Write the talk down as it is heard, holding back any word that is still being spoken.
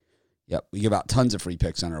Yep, we give out tons of free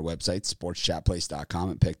picks on our website, sportschatplace.com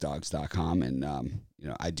and pickdogs.com. And,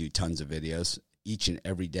 I do tons of videos each and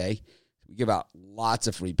every day. We give out lots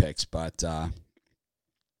of free picks, but, of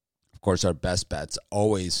course, our best bets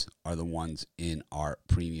always are the ones in our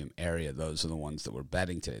premium area. Those are the ones that we're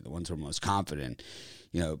betting today, the ones we're most confident.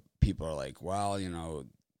 People are like, well,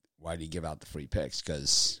 why do you give out the free picks?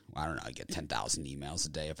 Because, I don't know, I get 10,000 emails a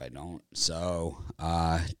day if I don't. So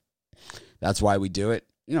that's why we do it.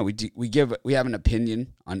 We have an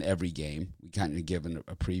opinion on every game. We kind of give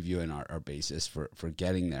a preview and our basis for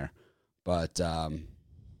getting there. But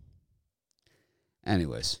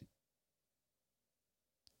anyways,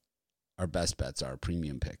 our best bets are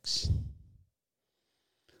premium picks.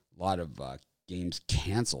 A lot of games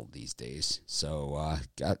canceled these days, so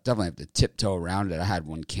definitely have to tiptoe around it. I had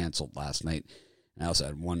one canceled last night, and I also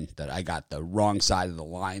had one that I got the wrong side of the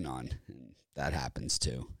line on. That happens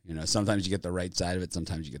too. Sometimes you get the right side of it,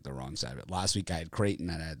 sometimes you get the wrong side of it. Last week I had Creighton,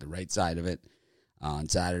 and I had the right side of it on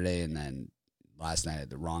Saturday, and then last night I had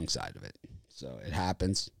the wrong side of it. So it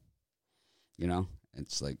happens.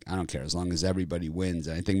 It's like, I don't care, as long as everybody wins.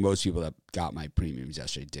 And I think most people that got my premiums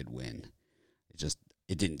yesterday did win.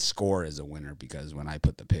 It didn't score as a winner because when I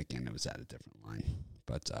put the pick in, it was at a different line.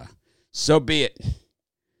 But so be it.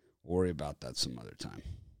 Worry about that some other time.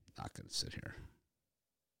 Not going to sit here.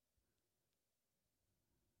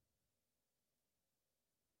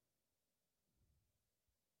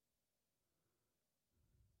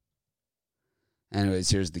 Anyways,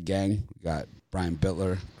 here's the gang. We got Brian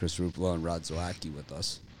Bittler, Chris Rupolo, and Rod Zowacki with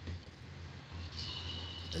us,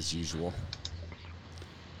 as usual.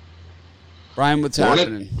 Brian, what's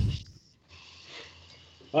happening?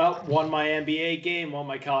 Well, won my NBA game, won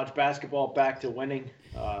my college basketball, back to winning.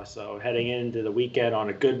 So heading into the weekend on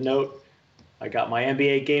a good note. I got my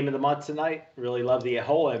NBA game of the month tonight. Really love the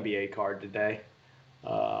whole NBA card today.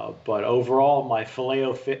 But overall, my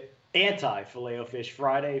anti-Filet-O-Fish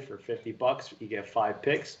Friday for $50. You get 5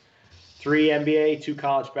 picks. 3 NBA, 2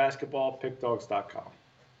 college basketball, pickdogs.com.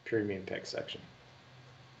 Premium pick section.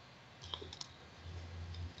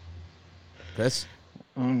 Chris,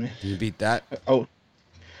 you beat that? Oh,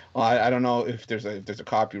 well, I don't know if there's a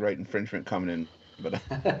copyright infringement coming in, but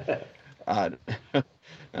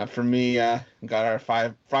for me, got our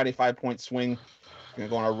Friday 5-point swing. Gonna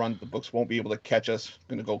go on our run. The books won't be able to catch us.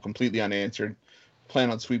 Gonna go completely unanswered. Plan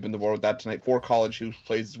on sweeping the board with that tonight. 4 college hoops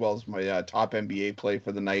plays as well as my top NBA play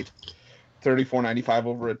for the night. $34.95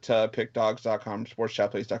 over at pickdogs.com,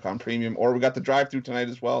 sportschatplace.com premium. Or we got the drive-through tonight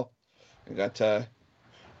as well. We got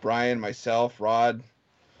Brian, myself, Rod,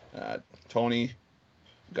 Tony.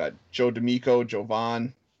 We got Joe D'Amico,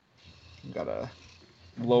 Jovan. We got a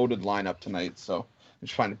loaded lineup tonight, so I'm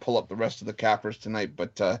just trying to pull up the rest of the cappers tonight,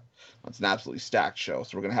 but it's an absolutely stacked show,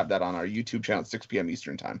 so we're going to have that on our YouTube channel at 6 p.m.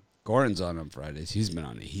 Eastern time. Goran's on Fridays. He's been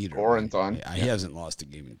on a heater. Goran's on. He hasn't lost a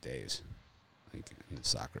game in days. Like in the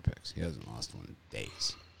soccer picks. He hasn't lost one in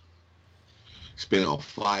days. It's been on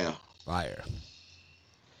fire. Fire.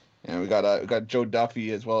 And we got Joe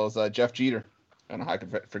Duffy as well as Jeff Jeter. I don't know how I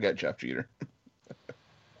could forget Jeff Jeter.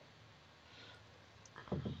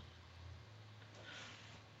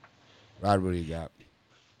 Rod, what do you got?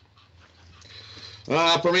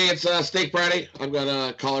 For me, it's Steak Friday. I've got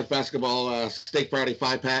a college basketball Steak Friday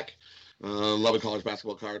 5-pack. Love a college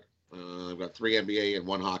basketball card. I've got 3 NBA and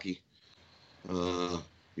 1 hockey. You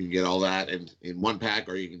can get all that in 1 pack,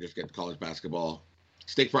 or you can just get the college basketball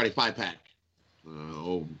Steak Friday 5-pack.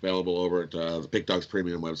 Available over at the Pick Dogs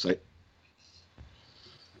Premium website.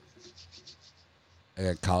 I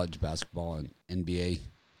got college basketball and NBA.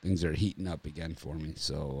 Things are heating up again for me,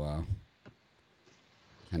 so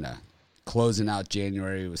kind of closing out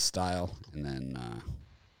January with style, and then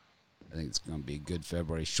I think it's going to be a good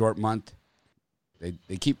February. Short month.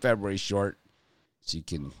 They keep February short so you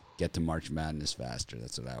can get to March Madness faster.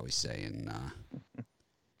 That's what I always say. And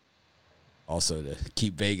also to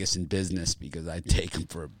keep Vegas in business, because I take them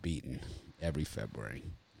for a beating every February.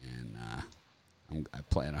 And I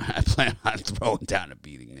plan on throwing down a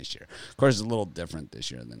beating this year. Of course, it's a little different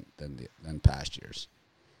this year than past years.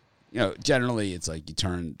 Generally it's like you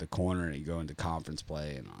turn the corner and you go into conference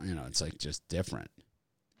play, and it's like just different.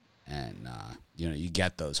 And you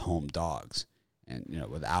get those home dogs, and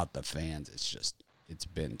without the fans, it's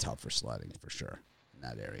been tougher sledding for sure in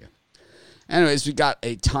that area. Anyways, we got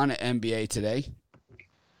a ton of NBA today.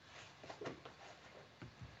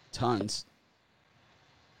 Tons.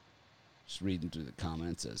 Just reading through the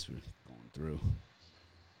comments as we're going through.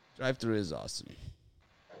 Drive-through is awesome.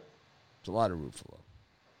 There's a lot of Ruffalo.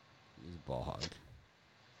 He's a ball hog.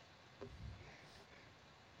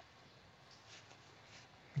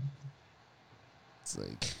 It's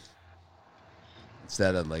like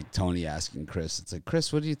Instead of like Tony asking Chris, it's like,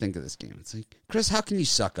 Chris, what do you think of this game? It's like, Chris, how can you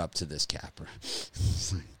suck up to this capper?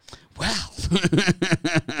 It's like, well,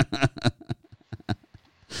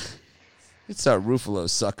 it's our Ruffalo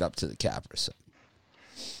suck up to the capper. So.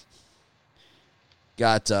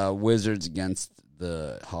 Got Wizards against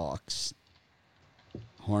the Hawks,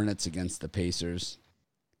 Hornets against the Pacers,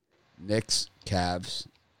 Knicks, Cavs,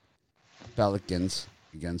 Pelicans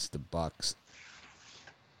against the Bucks,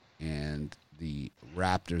 and the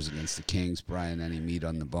Raptors against the Kings. Brian, any meat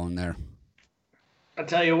on the bone there? I'll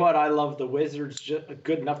tell you what, I love the Wizards. Just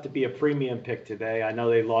good enough to be a premium pick today. I know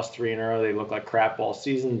they lost 3 in a row. They look like crap all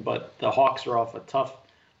season, but the Hawks are off a tough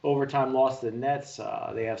overtime loss to the Nets.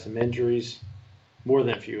 They have some injuries, more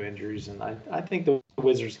than a few injuries, and I think the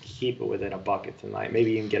Wizards can keep it within a bucket tonight.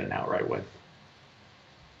 Maybe even get an outright win.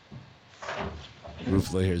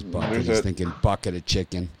 Ruffalo here's bucket. He's thinking bucket of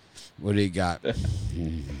chicken. What do you got?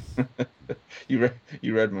 You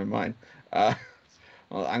read my mind. Well,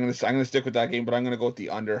 I'm gonna stick with that game, but I'm gonna go with the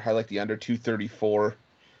under. I like the under 234.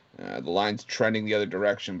 The line's trending the other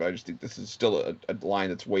direction, but I just think this is still a line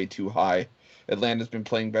that's way too high. Atlanta's been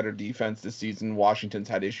playing better defense this season. Washington's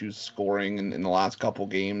had issues scoring in the last couple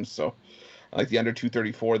games, so I like the under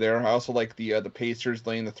 234 there. I also like the Pacers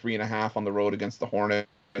laying the 3.5 on the road against the Hornets.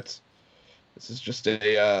 This is just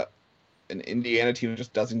an Indiana team that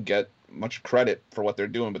just doesn't get much credit for what they're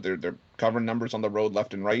doing, but they're covering numbers on the road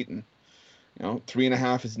left and right, and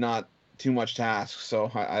 3.5 is not too much to ask.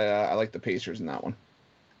 So I like the Pacers in that one.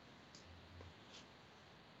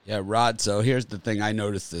 Yeah, Rod, so here's the thing. I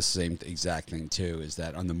noticed this same exact thing, too, is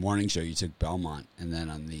that on the morning show you took Belmont, and then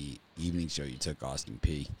on the evening show you took Austin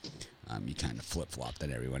Peay. You kind of flip-flopped at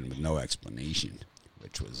everyone with no explanation,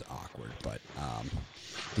 which was awkward. But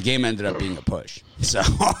the game ended up being a push, so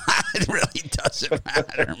it really doesn't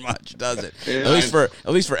matter much, does it? Yeah,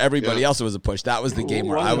 at least for everybody else, it was a push. That was the game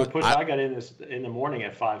where I got in the morning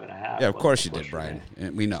at 5.5. Yeah, of course you did, Brian.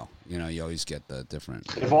 And we know. You always get the different.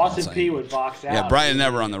 If Austin Peay would box out. Yeah, Brian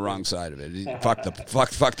never on the wrong side of it. Fuck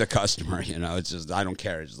the customer. It's just I don't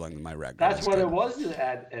care as long as my record. That's what it was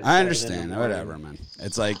at I understand. Whatever, man.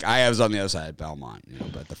 It's like I was on the other side at Belmont,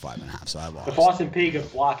 but the 5.5, so I lost. If Austin Peay could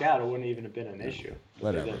block out, it wouldn't even have been an issue.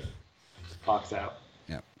 Whatever. Box out.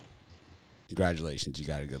 Yep. Congratulations, you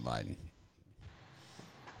got a good line.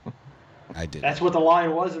 I did. That's what the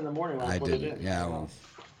line was in the morning. I did. Yeah. Well,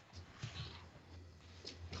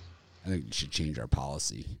 I think we should change our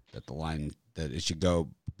policy that it should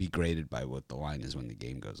be graded by what the line is when the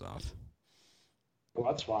game goes off. Well,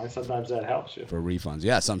 that's fine. Sometimes that helps you. For refunds.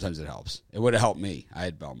 Yeah, sometimes it helps. It would have helped me. I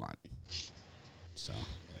had Belmont. So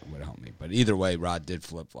it would have helped me. But either way, Rod did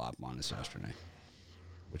flip-flop on us yesterday,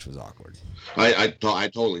 which was awkward. I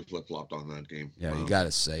totally flip-flopped on that game. Yeah, you got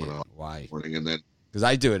to say it. Why? And then because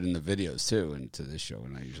I do it in the videos, too, and to this show,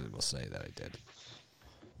 and I usually will say that I did.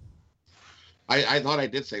 I thought I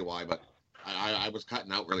did say why, but I was cutting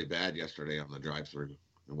out really bad yesterday on the drive-through.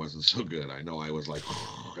 It wasn't so good. I know I was like...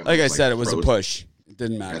 Like I said, it was a push. It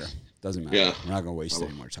didn't matter. Yes. Doesn't matter. Yeah. We're not going to waste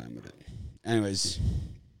any more time with it. Anyways.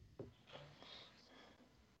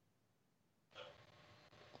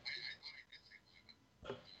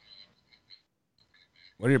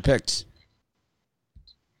 What are your picks?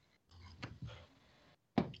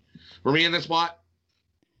 For me in this spot,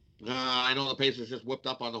 I know the Pacers just whipped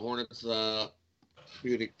up on the Hornets a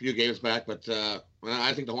few games back, but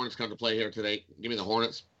I think the Hornets come to play here today. Give me the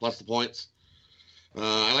Hornets plus the points.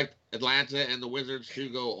 I like Atlanta and the Wizards to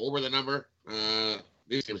go over the number.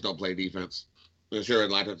 These teams don't play defense. I'm sure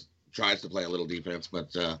Atlanta tries to play a little defense,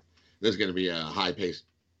 but this is going to be a high-paced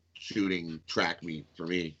shooting track meet for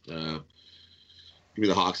me. Give me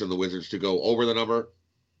the Hawks and the Wizards to go over the number.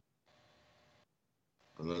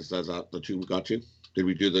 That's the two we got to. Did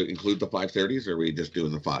we include the 5:30s, or are we just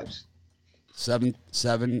doing the 5s? 7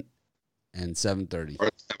 and 7:30 Or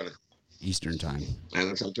 7 Eastern time. And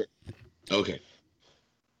that's 7:30. Okay.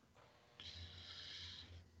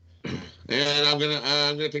 And I'm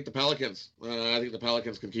gonna take the Pelicans. I think the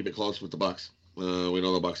Pelicans can keep it close with the Bucks. We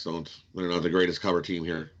know the Bucks they're not the greatest cover team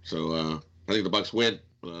here, so I think the Bucks win.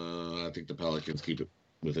 I think the Pelicans keep it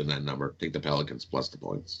within that number. Take the Pelicans plus the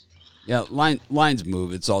points. Yeah, lines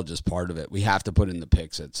move. It's all just part of it. We have to put in the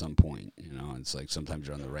picks at some point. It's like sometimes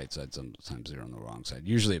you're on the right side, sometimes you're on the wrong side.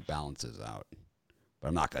 Usually it balances out. But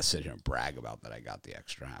I'm not going to sit here and brag about that I got the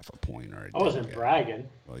extra half a point. I wasn't bragging.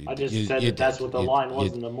 Well, I just said that's what the line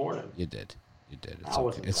was in the morning. You did. It's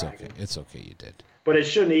okay. It's okay. It's okay. You did. But it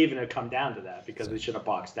shouldn't even have come down to that because we should have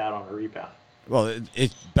boxed out on a rebound. Well,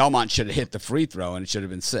 Belmont should have hit the free throw, and it should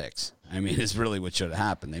have been 6. I mean, it's really what should have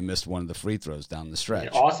happened. They missed one of the free throws down the stretch.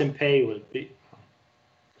 Yeah, Austin Peay would be.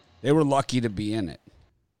 They were lucky to be in it.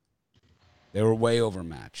 They were way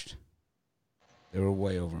overmatched.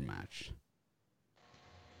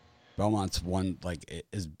 Belmont's won, like,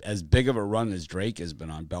 as big of a run as Drake has been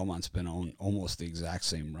on. Belmont's been on almost the exact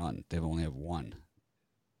same run. They've only have one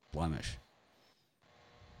blemish.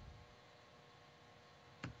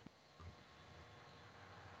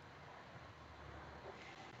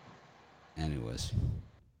 Anyways,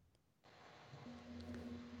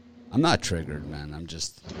 I'm not triggered, man. I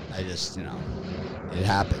just, it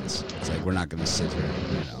happens. It's like, we're not going to sit here,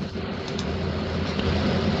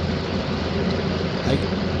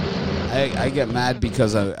 I get mad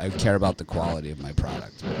because I care about the quality of my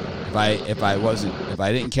product. If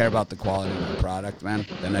I didn't care about the quality of my product, man,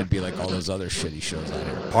 then I'd be like all those other shitty shows out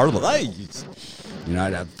here. Part of the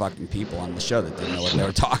I'd have fucking people on the show that didn't know what they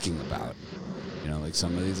were talking about. Like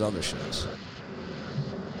some of these other shows.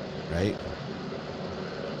 Right?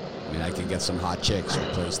 I mean, I could get some hot chicks or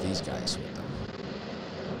replace these guys with them.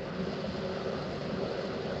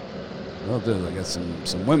 Well, dude, I got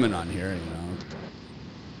some women on here,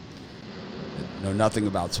 that know nothing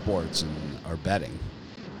about sports and are betting.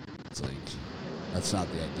 It's like, that's not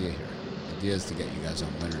the idea here. The idea is to get you guys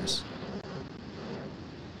on winners.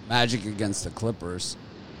 Magic against the Clippers.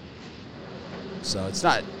 So it's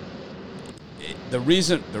not... The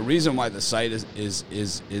reason why the site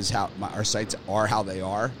is how our sites are how they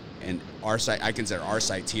are, and our site, I consider our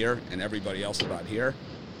sites here and everybody else about here,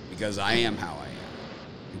 because I am how I am.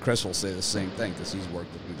 And Chris will say the same thing because he's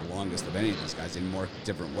worked with me the longest of any of these guys in more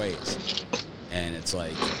different ways. And it's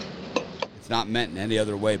like, it's not meant in any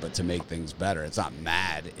other way but to make things better. It's not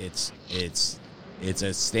mad. It's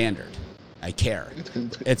a standard. I care.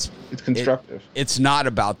 It's constructive. It's not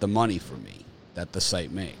about the money for me that the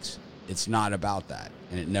site makes. It's not about that,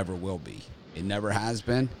 and it never will be. It never has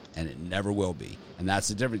been, and it never will be. And that's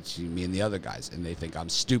the difference between me and the other guys, and they think I'm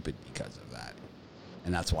stupid because of that.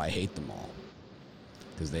 And that's why I hate them all.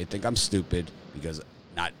 Because they think I'm stupid because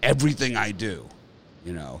not everything I do,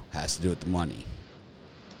 has to do with the money.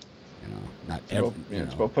 Not every.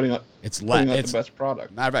 It's about putting out it's the best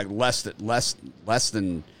product. Matter of fact, less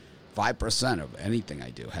than 5% of anything I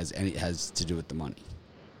do has to do with the money.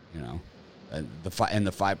 And the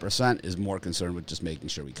 5% is more concerned with just making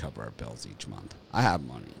sure we cover our bills each month. I have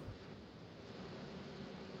money.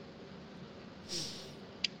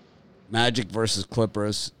 Magic versus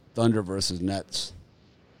Clippers, Thunder versus Nets,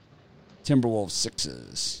 Timberwolves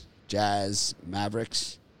Sixers, Jazz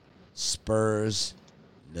Mavericks, Spurs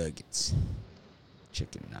Nuggets,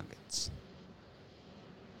 Chicken Nuggets.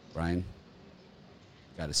 Brian,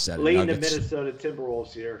 got a set of Laying the Nuggets. Minnesota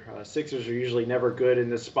Timberwolves here. Sixers are usually never good in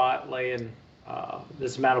this spot, laying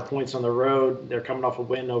this amount of points on the road. They're coming off a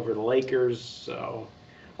win over the Lakers, so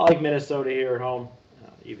I like Minnesota here at home,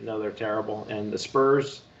 even though they're terrible. And the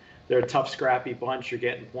Spurs, they're a tough, scrappy bunch. You're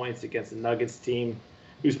getting points against the Nuggets team,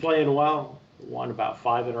 who's playing well. Won about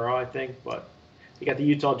 5 in a row, I think. But you got the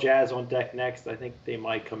Utah Jazz on deck next. I think they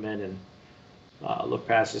might come in and look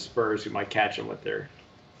past the Spurs, who might catch them with their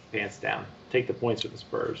pants down. Take the points with the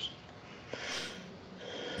Spurs.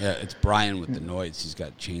 Yeah, it's Brian with the noise. He's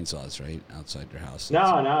got chainsaws right outside your house. No.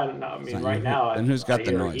 I mean, right now, then who's got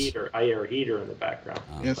the noise? I hear a heater in the background.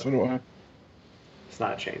 Yeah, so do I. It's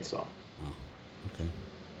not a chainsaw. Oh, okay.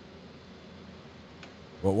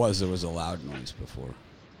 What was? There was a loud noise before.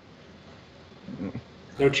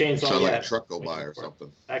 No chainsaw Sound yet. like a truck go by or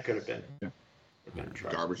something. That could have been. Yeah. Could have been a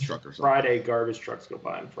truck. Garbage truck or something. Friday, garbage trucks go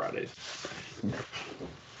by on Fridays.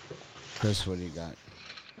 Chris, what do you got?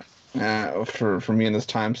 For me in this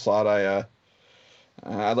time slot,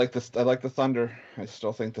 I like this. I like the Thunder. I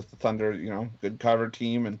still think that the Thunder, good cover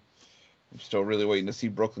team, and I'm still really waiting to see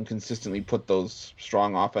Brooklyn consistently put those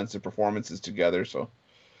strong offensive performances together. So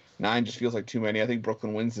 9 just feels like too many. I think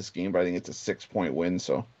Brooklyn wins this game, but I think it's a 6-point win.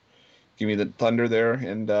 So give me the Thunder there,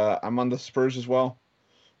 and I'm on the Spurs as well.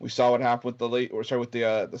 We saw what happened with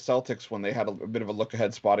the Celtics when they had a bit of a look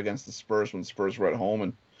ahead spot against the Spurs when the Spurs were at home,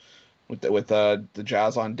 and with the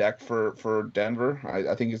Jazz on deck for Denver.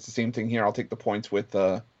 I think it's the same thing here. I'll take the points with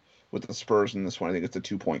the Spurs in this one. I think it's a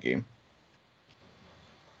 2-point game.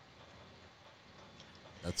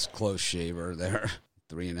 That's close shaver there.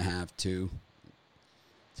 3.5, 2.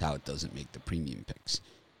 That's how it doesn't make the premium picks.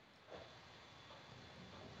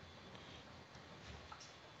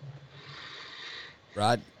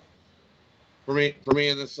 Rod? For me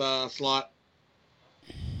in this slot,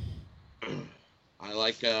 I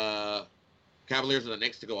like Cavaliers and the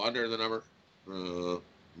Knicks to go under the number.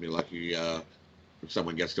 Be lucky if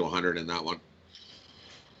someone gets to 100 in that one.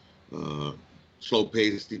 Slow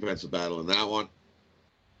pace defensive battle in that one.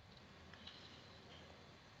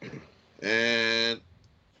 And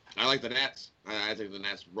like the Nets. I think the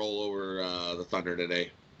Nets roll over the Thunder today.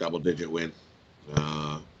 Double-digit win.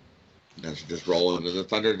 Nets just roll into the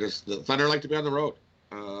Thunder. The Thunder like to be on the road.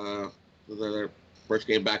 Their first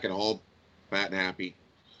game back at home, fat and happy.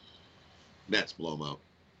 Nets blow them out.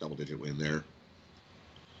 Double-digit win there.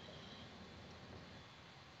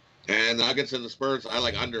 And the Nuggets and the Spurs, I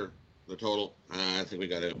like under the total. I think we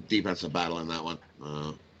got a defensive battle in that one.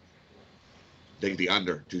 Take the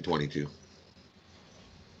under 222.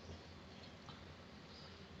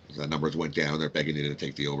 The numbers went down. They're begging you to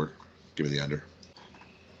take the over. Give me the under.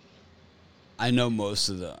 I know most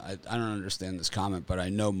of I don't understand this comment, but I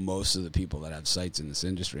know most of the people that have sites in this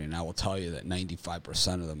industry, and I will tell you that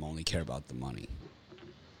 95% of them only care about the money.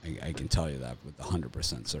 I can tell you that with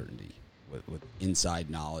 100% certainty, with inside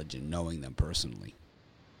knowledge and knowing them personally.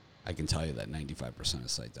 I can tell you that 95%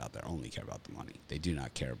 of sites out there only care about the money. They do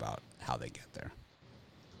not care about how they get there.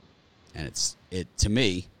 And to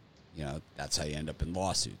me, that's how you end up in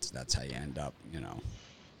lawsuits. That's how you end up, you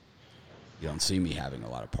don't see me having a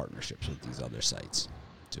lot of partnerships with these other sites,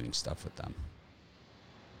 doing stuff with them.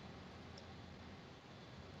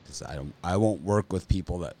 Because I won't work with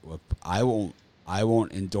people that I won't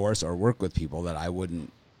endorse or work with people that I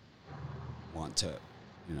wouldn't want to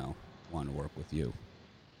work with you.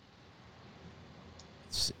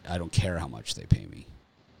 I don't care how much they pay me.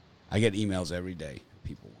 I get emails every day.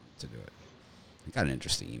 People want to do it. I got an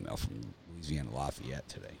interesting email from Louisiana Lafayette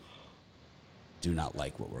today. Do not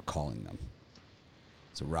like what we're calling them.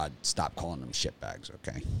 So, Rod, stop calling them shitbags,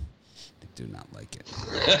 okay? They do not like it.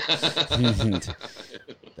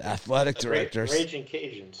 The athletic directors. Raging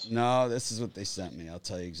Cajuns. No, this is what they sent me. I'll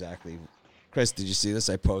tell you exactly. Chris, did you see this?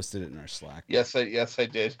 I posted it in our Slack. Yes, I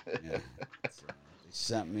did. Yeah. So they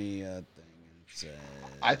sent me a thing. And said,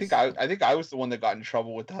 I think I was the one that got in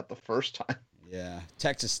trouble with that the first time. Yeah,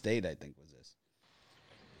 Texas State, I think, was this.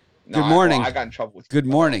 No, Good morning. I got in trouble with. Good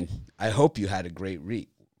morning. I hope you had a great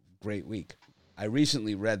week. I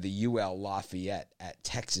recently read the UL Lafayette at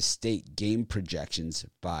Texas State game projections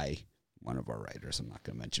by one of our writers. I'm not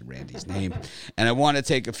going to mention Randy's name. And I want to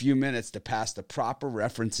take a few minutes to pass the proper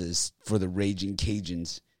references for the Raging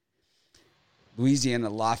Cajuns. Louisiana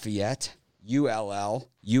Lafayette, ULL,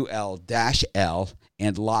 UL-L,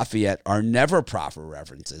 and Lafayette are never proper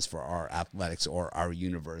references for our athletics or our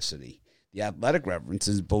university. The athletic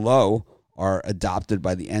references below are adopted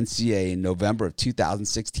by the NCAA in November of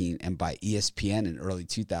 2016 and by ESPN in early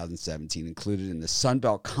 2017, included in the Sun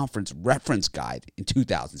Belt Conference Reference Guide in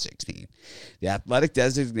 2016. The athletic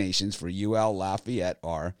designations for UL Lafayette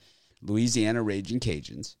are Louisiana Raging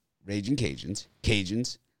Cajuns,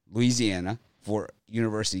 Cajuns, Louisiana for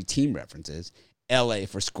university team references, LA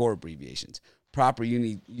for score abbreviations. Proper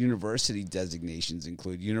university designations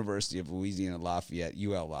include University of Louisiana Lafayette,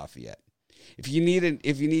 UL Lafayette.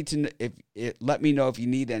 Let me know if you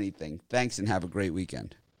need anything. Thanks and have a great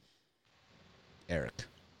weekend. Eric.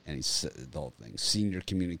 And he's the whole thing. Senior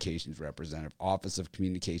Communications Representative, Office of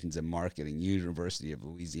Communications and Marketing, University of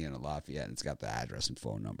Louisiana Lafayette. And it's got the address and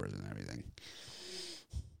phone numbers and everything.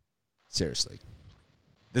 Seriously.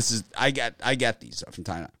 I get these from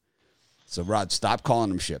time to time. So Rod, stop calling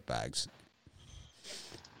them shitbags.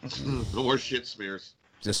 No more shit smears.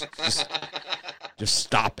 Just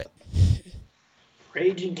stop it.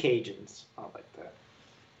 Raging Cajuns. I like that.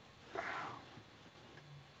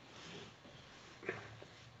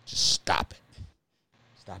 Just stop it.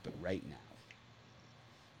 Stop it right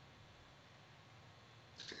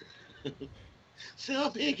now.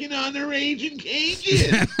 Stop picking on the Raging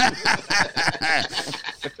Cajuns.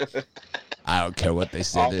 I don't care what they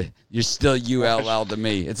said. You're still ULL to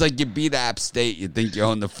me. It's like you beat App State, you think you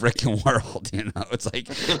own the freaking world. It's like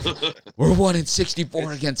we're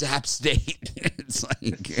 1-64 against App State. It's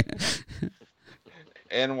like,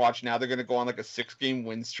 and watch now they're going to go on like a 6-game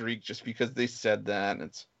win streak just because they said that.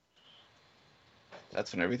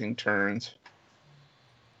 That's when everything turns.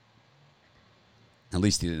 At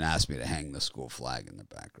least he didn't ask me to hang the school flag in the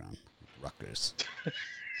background. Rutgers.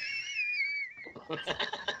 I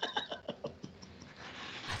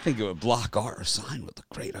think it would block our sign would look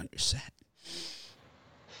great on your set.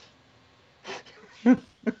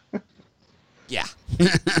 Yeah.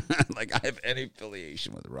 Like I have any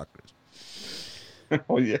affiliation with Rutgers.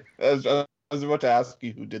 Oh, yeah. I was about to ask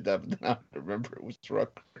you who did that, but then I remember it was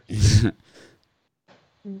Rutgers.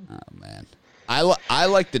 Oh, man. I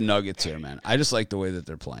like the Nuggets here, man. I just like the way that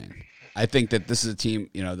they're playing. I think that this is a team,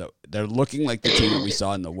 that they're looking like the team that we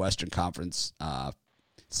saw in the Western Conference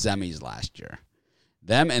semis last year.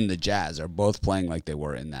 Them and the Jazz are both playing like they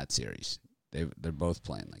were in that series. They're both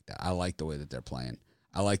playing like that. I like the way that they're playing.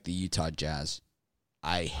 I like the Utah Jazz.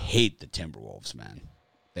 I hate the Timberwolves, man.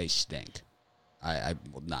 They stink. I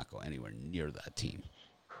will not go anywhere near that team.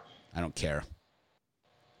 I don't care.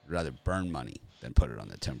 I'd rather burn money than put it on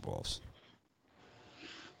the Timberwolves.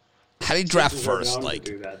 How do you draft first?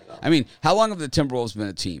 I mean, how long have the Timberwolves been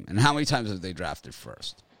a team, and how many times have they drafted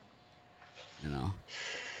first? You know,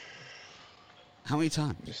 how many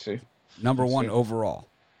times? Just see. Number one overall.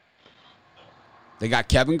 They got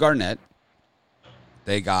Kevin Garnett.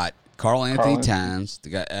 They got Karl Anthony Towns. They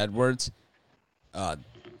got Edwards. How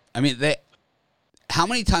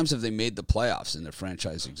many times have they made the playoffs in their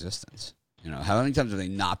franchise existence? You know, how many times have they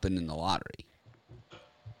not been in the lottery?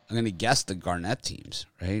 I'm going to guess the Garnett teams,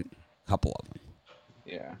 right? A couple of them.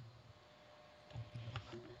 Yeah.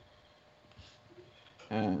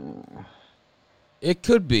 It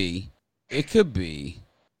could be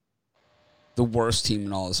the worst team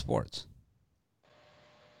in all of sports.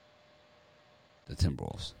 The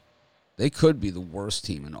Timberwolves. They could be the worst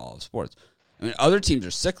team in all of sports. I mean, other teams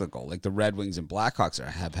are cyclical, like the Red Wings and Blackhawks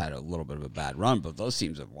have had a little bit of a bad run, but those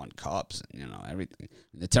teams have won cups and, you know, everything.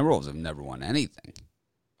 And the Timberwolves have never won anything.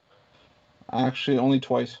 Actually, only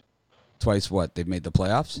twice. Twice what? They've made the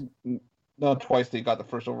playoffs? No, twice they got the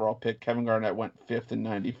first overall pick. Kevin Garnett went 5th in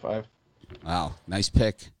 95. Wow, nice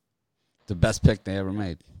pick. The best pick they ever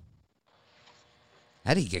made.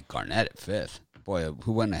 How did he get Garnett at 5th? Boy,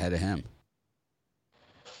 who went ahead of him?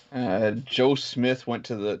 Joe Smith went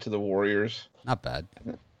to the Warriors. Not bad.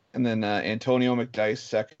 And then Antonio McDyess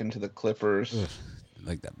second to the Clippers. Ugh, I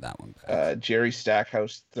like that one back. Jerry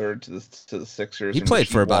Stackhouse third to the Sixers. He played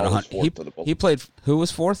Rasheed for about Wallace 100. fourth He played. Who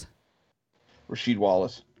was 4th? Rasheed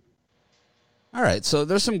Wallace. All right, so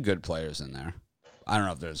there's some good players in there. I don't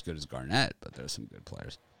know if they're as good as Garnett, but there's some good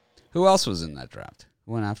players. Who else was in that draft?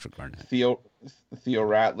 Who went after Garnett? Theo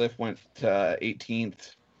Ratliff went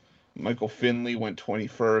 18th. Michael Finley went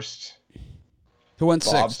 21st. Who went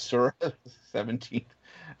Bob 6th? Sura 17th.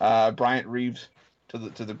 Bryant Reeves to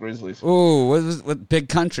the Grizzlies. Ooh, what Big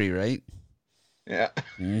Country, right? Yeah.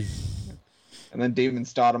 And then David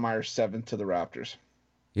Stoudemire 7th to the Raptors.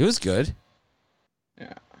 He was good.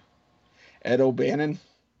 Yeah. Ed O'Bannon.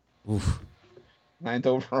 Oof. 9th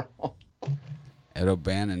overall. Ed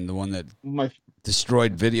O'Bannon, the one that My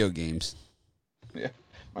destroyed video games. yeah.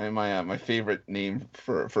 My favorite name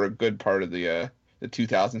for a good part of the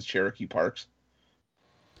 2000s Cherokee Parks.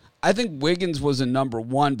 I think Wiggins was a number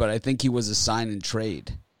 1, but I think he was a sign and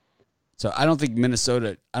trade. So I don't think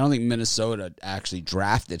Minnesota actually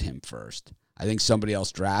drafted him first. I think somebody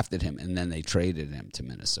else drafted him and then they traded him to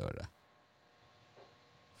Minnesota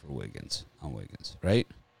for Wiggins, right?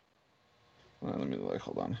 Let me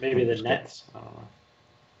hold on. Maybe the Nets. I don't know.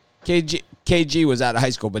 KG was out of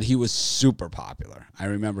high school, but he was super popular. I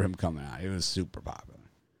remember him coming out. He was super popular.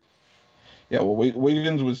 Yeah, well,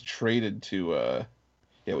 Wiggins was traded to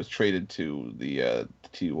the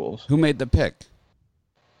T-Wolves. Who made the pick?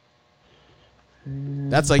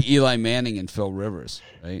 That's like Eli Manning and Phil Rivers,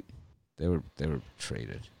 right? They were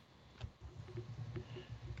traded.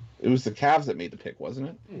 It was the Cavs that made the pick, wasn't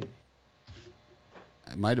it?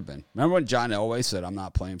 It might have been. Remember when John Elway said, "I'm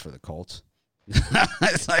not playing for the Colts"?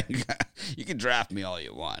 It's like, you can draft me all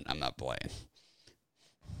you want. I'm not playing.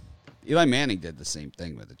 Eli Manning did the same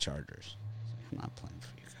thing with the Chargers. I'm not playing for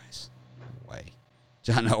you guys. No way.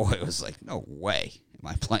 John Elway was like, no way am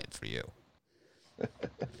I playing for you.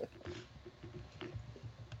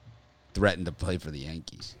 Threatened to play for the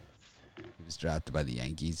Yankees. He was drafted by the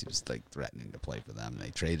Yankees. He was like threatening to play for them. And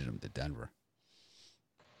they traded him to Denver.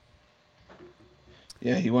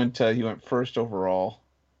 Yeah, he went first overall.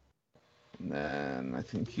 And then I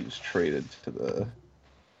think he was traded to the...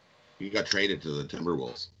 He got traded to the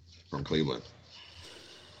Timberwolves from Cleveland.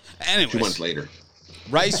 Anyways, 2 months later.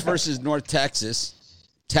 Rice versus North Texas.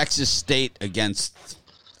 Texas State against,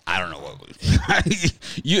 I don't know what.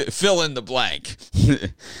 You fill in the blank.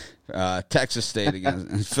 Texas State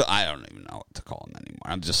against, I don't even know what to call them anymore.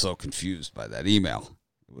 I'm just so confused by that email.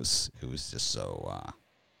 It was just so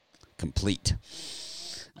complete.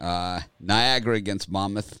 Niagara against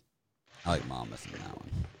Monmouth. I like Monmouth in that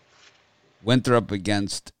one. Winthrop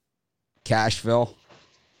against Cashville.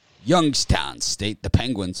 Youngstown State, the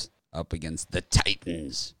Penguins, up against the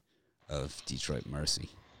Titans of Detroit Mercy.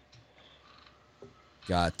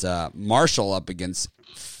 Got Marshall up against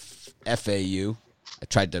FAU. I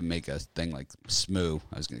tried to make a thing like SMU.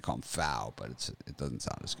 I was going to call them FAU, but it doesn't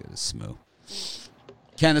sound as good as SMU.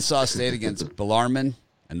 Kennesaw State against Bellarmine,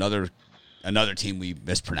 another team we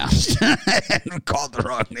mispronounced and called the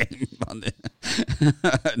wrong name on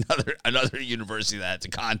another university that had to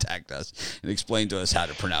contact us and explain to us how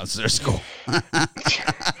to pronounce their school.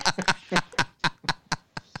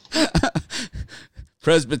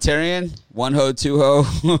 Presbyterian, 1 ho, 2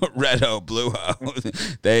 ho, red ho, blue ho.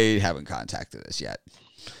 They haven't contacted us yet.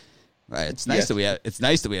 Right, it's nice that we have. It's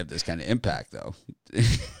nice that we have this kind of impact, though.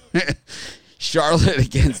 Charlotte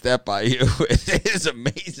against FIU. It is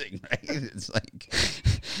amazing, right? It's like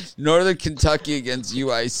Northern Kentucky against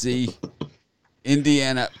UIC,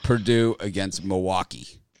 Indiana, Purdue against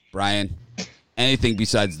Milwaukee. Brian, anything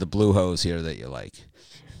besides the blue hose here that you like?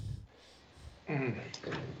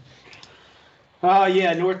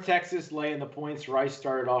 Yeah, North Texas laying the points. Rice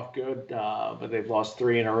started off good, but they've lost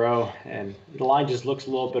 3 in a row. And the line just looks a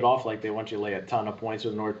little bit off, like they want you to lay a ton of points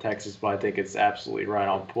with North Texas, but I think it's absolutely right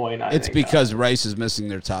on point. It's because Rice is missing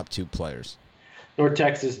their top 2 players. North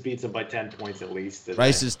Texas beats them by 10 points at least.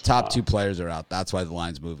 Rice's top 2 players are out. That's why the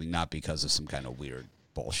line's moving, not because of some kind of weird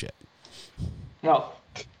bullshit. No,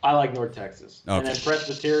 I like North Texas. Okay. And then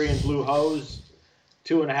Presbyterian Blue Hose,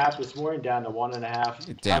 2.5 this morning, down to 1.5.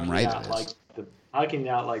 You're damn right it is. How can you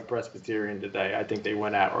not like Presbyterian today? I think they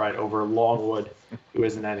went out right over Longwood, who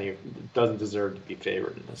doesn't deserve to be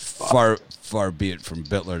favored in this spot. Far be it from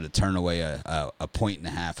Bittler to turn away a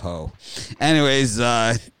 1.5 ho. Anyways,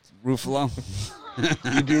 Ruffalo.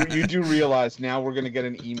 You do realize now we're going to get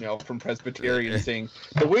an email from Presbyterian saying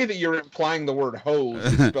the way that you're implying the word hose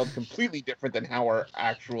is spelled completely different than how our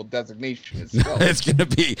actual designation is spelled. It's gonna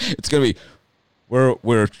be we're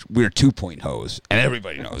 2-point hose, and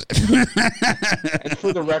everybody knows it. And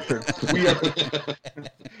for the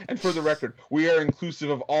record, we are inclusive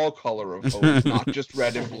of all color of hose, not just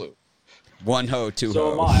red and blue. 1 ho, 2 ho.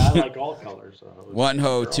 So am I. I like all colors. 1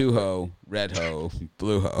 ho, 2 ho, red ho,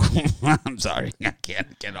 blue ho. I'm sorry, I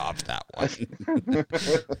can't get off that one.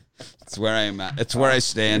 It's where I am at. It's where I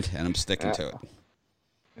stand, and I'm sticking to it.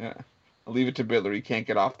 Yeah, I'll leave it to Bittler. He can't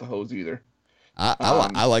get off the hose either.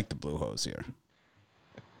 I like the blue hose here.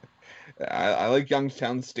 I like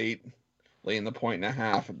Youngstown State laying the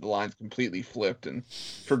 1.5. The line's completely flipped, and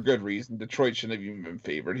for good reason. Detroit shouldn't have even been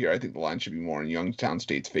favored here. I think the line should be more in Youngstown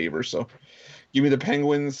State's favor. So give me the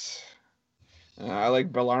Penguins. I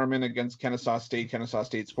like Bellarmine against Kennesaw State. Kennesaw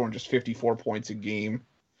State scoring just 54 points a game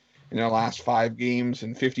in their last 5 games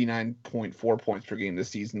and 59.4 points per game this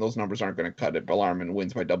season. Those numbers aren't going to cut it. Bellarmine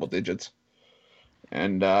wins by double digits.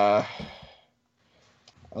 And I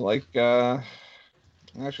like...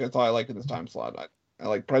 Actually, that's all I like in this time slot. I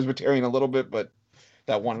like Presbyterian a little bit, but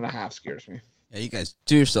that 1.5 scares me. Yeah, you guys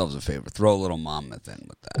do yourselves a favor. Throw a little Monmouth in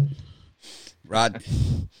with that. Rod?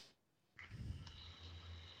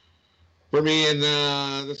 For me in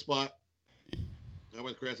this spot, I'm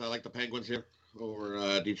with Chris. I like the Penguins here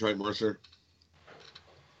over Detroit Mercer.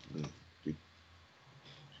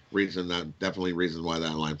 Reason why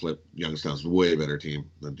that line flipped. Youngstown's way better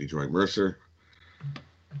team than Detroit Mercer.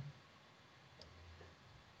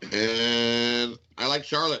 And I like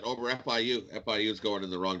Charlotte over FIU. FIU is going in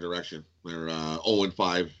the wrong direction. They're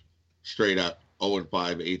 0-5 straight up.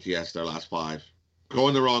 0-5 ATS their last 5.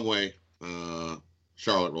 Going the wrong way.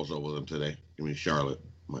 Charlotte rolls over them today. Give me Charlotte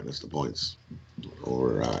minus the points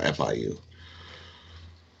over FIU.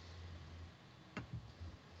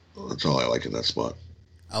 That's all I like in that spot.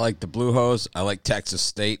 I like the Blue Hose. I like Texas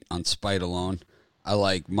State on spite alone. I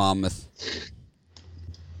like Monmouth.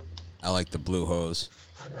 I like the Blue Hose.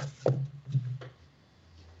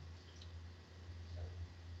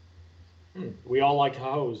 We all like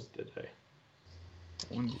hose today.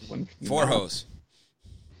 4 hose.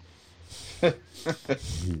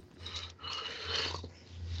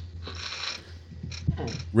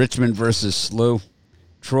 Richmond versus SLU.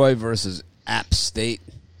 Troy versus App State.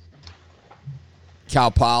 Cal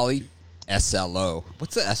Poly. SLO.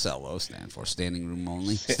 What's the SLO stand for? Standing room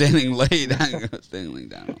only? Standing lay down. Standing lay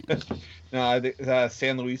down only. No, I think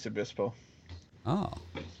San Luis Obispo. Oh,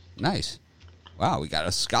 nice. Wow, we got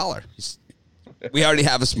a scholar. We already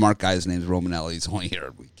have a smart guy. His name's Romanelli. He's only here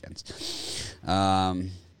on weekends.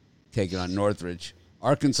 Taking on Northridge.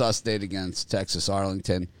 Arkansas State against Texas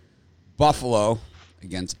Arlington. Buffalo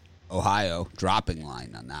against Ohio. Dropping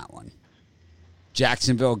line on that one.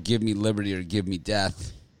 Jacksonville, give me liberty or give me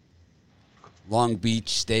death. Long Beach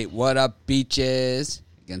State, what up, beaches?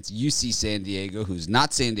 Against UC San Diego, who's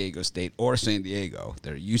not San Diego State or San Diego.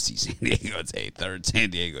 They're UC San Diego. It's a third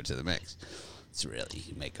San Diego to the mix. Let's really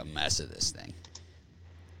make a mess of this thing.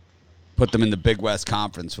 Put them in the Big West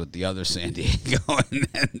Conference with the other San Diego. And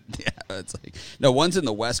then, it's like, no, one's in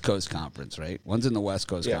the West Coast Conference, right? One's in the West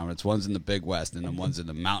Coast Conference, one's in the Big West, and then one's in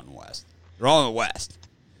the Mountain West. They're all in the West.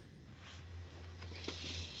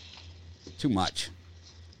 Too much.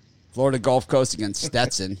 Florida Gulf Coast against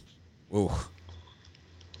Stetson. Ooh.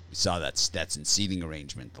 We saw that Stetson seating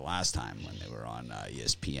arrangement the last time when they were on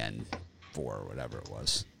ESPN 4 or whatever it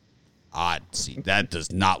was. Odd. See, that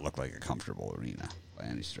does not look like a comfortable arena by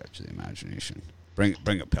any stretch of the imagination.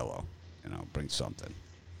 Bring a pillow, bring something.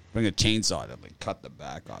 Bring a chainsaw to like cut the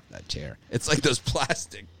back off that chair. It's like those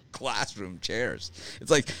plastic classroom chairs.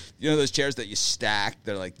 It's like, those chairs that you stack.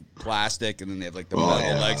 They're like plastic, and then they have like the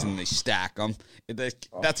metal legs, and they stack them.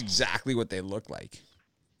 That's exactly what they look like.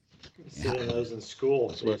 Sit in those in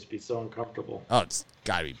school. It used to be so uncomfortable. Oh, it's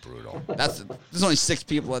got to be brutal. There's only 6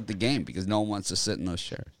 people at the game because no one wants to sit in those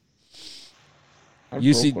chairs.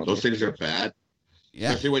 You see, those things are bad. Yeah.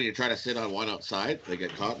 Especially when you try to sit on one outside, they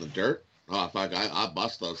get caught in the dirt. Oh, fuck! I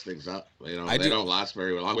bust those things up. They don't last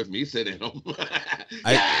very long with me sitting in them.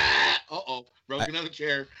 Broke another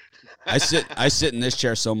chair. I sit in this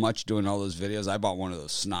chair so much doing all those videos. I bought one of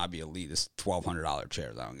those snobby elitist $1,200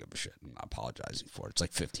 chairs. I don't give a shit. I'm not apologizing for it. It's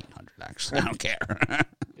like $1,500 actually. I don't care.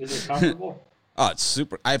 Is it comfortable? Oh, it's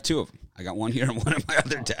super. I have 2 of them. I got one here and one at my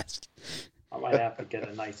other desk. I might have to get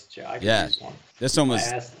a nice chair. I can use one. This one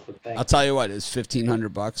was. I'll tell you what. It's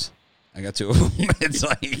 $1,500. I got 2 of them. It's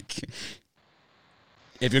like,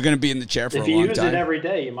 if you're going to be in the chair for a long time. If you use it every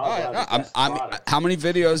day, you might as well have how many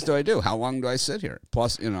videos do I do? How long do I sit here?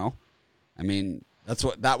 Plus, I mean,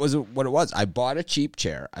 that was what it was. I bought a cheap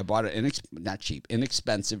chair. I bought an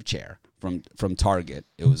inexpensive chair from Target.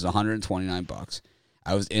 It was $129.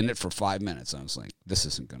 I was in it for 5 minutes. I was like, this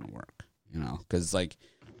isn't going to work, because like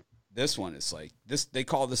this one is like this. They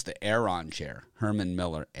call this the Aeron chair, Herman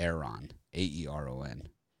Miller Aeron, Aeron,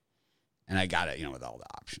 and I got it, with all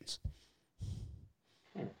the options.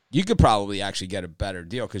 You could probably actually get a better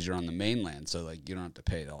deal because you're on the mainland, so like you don't have to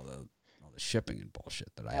pay all the shipping and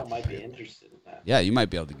bullshit that I have. I might be interested in that. Yeah, you might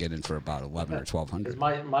be able to get in for about $1,100 or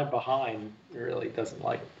 $1,200. My behind really doesn't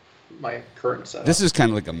like my current setup. This is kind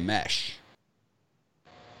of like a mesh.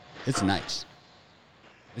 It's nice.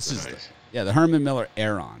 This is nice. The Herman Miller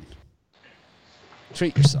Aeron.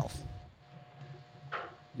 Treat yourself.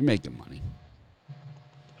 You're making money.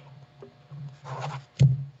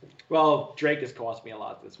 Well, Drake has cost me a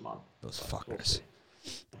lot this month. Those fuckers.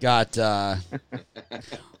 Got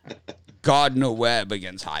Gardner Webb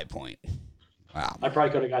against High Point. Wow. I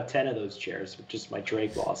probably could have got 10 of those chairs with just my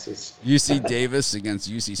Drake losses. UC Davis against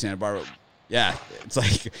UC Santa Barbara. Yeah, it's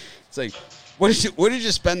like what did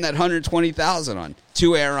you spend that $120,000 on?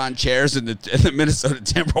 2 Aeron chairs in the Minnesota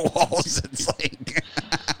Timberwolves. It's like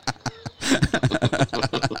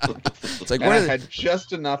it's like I had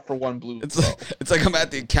just enough for one blue. It's like I'm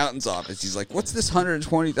at the accountant's office. He's like, "What's this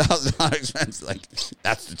 $120,000 expense?" Like,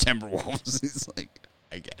 that's the Timberwolves. He's like,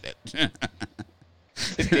 "I get it."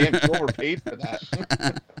 Damn, you overpaid for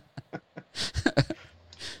that.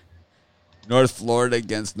 North Florida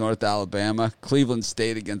against North Alabama. Cleveland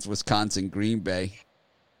State against Wisconsin Green Bay.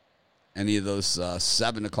 Any of those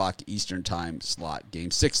 7 o'clock Eastern time slot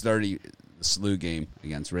games. 6:30 the SLU game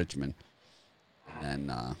against Richmond.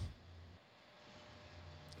 And I'll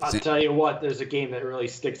tell you what, there's a game that really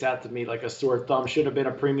sticks out to me like a sore thumb. Should have been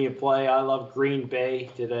a premium play. I love Green Bay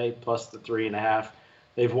today, plus the 3.5.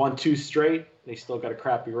 They've won 2 straight. They still got a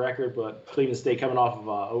crappy record, but Cleveland State coming off of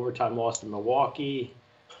an overtime loss to Milwaukee.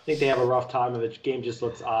 I think they have a rough time, and the game just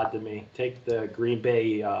looks odd to me. Take the Green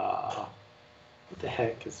Bay, what the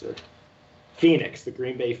heck is it? Phoenix, the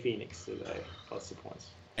Green Bay Phoenix today, plus the points.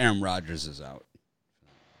 Aaron Rodgers is out.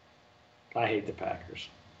 I hate the Packers.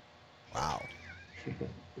 Wow.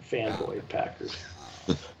 Fanboy Packers.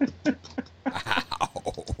 Wow.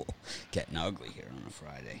 Getting ugly here on a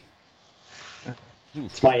Friday.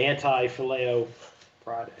 It's my anti-Filet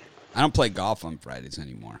Friday. I don't play golf on Fridays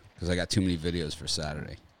anymore because I got too many videos for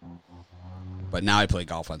Saturday. But now I play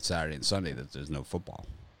golf on Saturday and Sunday that there's no football.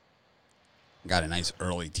 Got a nice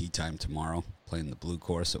early tee time tomorrow, playing the blue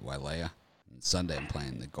course at Wailea. And Sunday I'm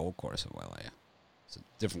playing the gold course at Wailea. It's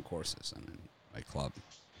different courses than in my club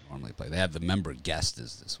normally play. They have the member guests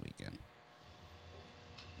this weekend.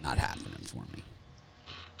 Not happening for me.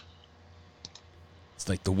 It's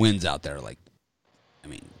like the winds out there are like,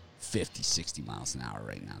 50, 60 miles an hour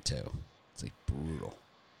right now, too. It's like brutal.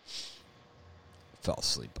 I fell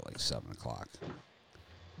asleep at like 7 o'clock.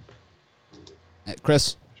 Hey,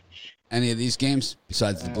 Chris, any of these games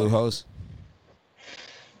besides the Blue Hose?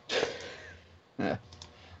 Yeah.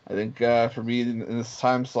 I think for me in this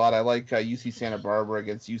time slot, I like UC Santa Barbara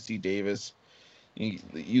against UC Davis.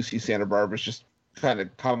 UC Santa Barbara is just kind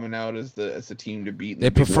of coming out as the team to beat. They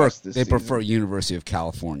prefer University of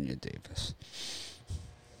California Davis.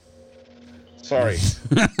 Sorry,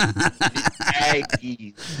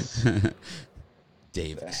 Aggies.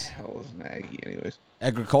 Davis. What the hell is an Aggie, anyways?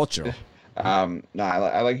 Agricultural. No,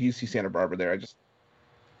 I like UC Santa Barbara there.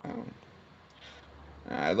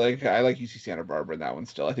 I like UC Santa Barbara in that one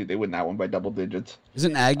still. I think they win that one by double digits.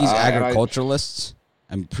 Isn't Aggies agriculturalists?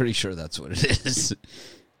 I'm pretty sure that's what it is.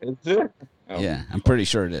 Is it? Oh. Yeah, I'm pretty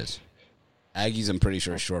sure it is. Aggies, I'm pretty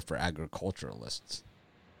sure, is short for agriculturalists.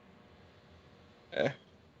 Yeah,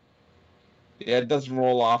 it doesn't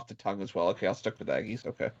roll off the tongue as well. Okay, I'll stick with Aggies.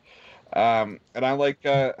 Okay. And I like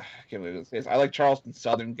I can't believe this. I like Charleston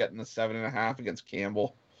Southern getting the 7.5 against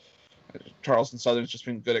Campbell. Charleston Southern's just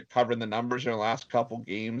been good at covering the numbers in the last couple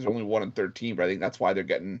games. Only 1-13, but I think that's why they're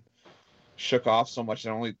getting shook off so much.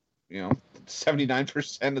 They're only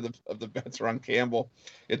 79% of the bets are on Campbell.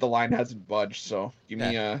 Yet the line hasn't budged. So give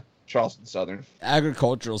me Charleston Southern.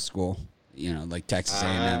 Agricultural school, like Texas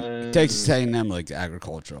A&M. Texas A&M like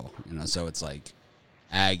agricultural, so it's like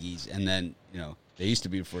Aggies, and then they used to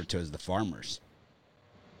be referred to as the Farmers.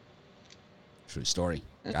 True story.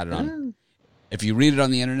 Got it on. If you read it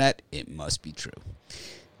on the internet, it must be true.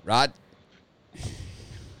 Rod?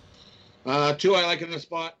 2 I like in this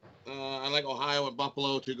spot. I like Ohio and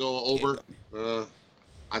Buffalo to go over.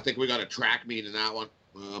 I think we got a track meet in that one.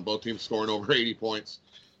 Both teams scoring over 80 points.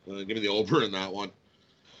 Give me the over in that one.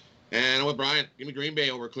 And with Brian, give me Green Bay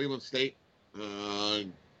over Cleveland State.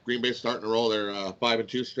 Green Bay's starting to roll. They're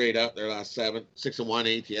 5-2 straight out. Their last 7,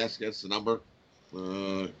 6-1 ATS gets the number.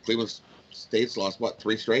 Cleveland State's lost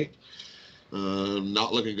 3 straight.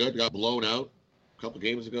 Not looking good. Got blown out a couple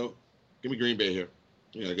games ago. Give me Green Bay here.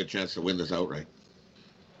 You got a good chance to win this outright.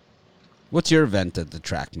 What's your event at the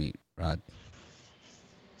track meet, Rod?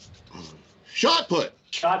 Shot put.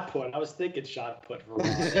 Shot put. I was thinking shot put for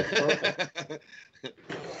Rod.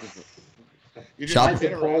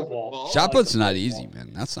 Shot put's not easy,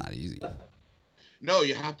 man. That's not easy. No,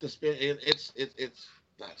 you have to spin. It's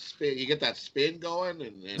that spin. You get that spin going,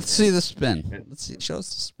 and let's see the spin. Let's see. Show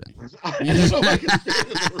us the spin.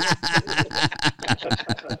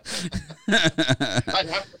 I'd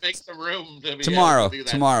have to make some room to be tomorrow. Able to do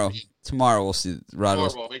that. Tomorrow we'll see. Rod,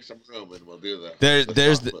 we'll make some room and we'll do that.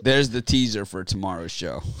 There's the teaser for tomorrow's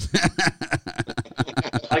show.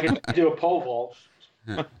 I can do a pole vault.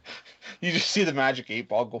 You just see the magic 8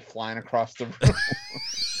 ball go flying across the room.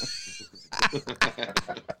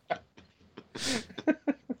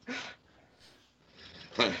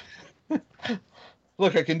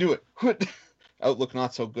 Look, I can do it. Outlook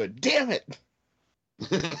not so good. Damn it.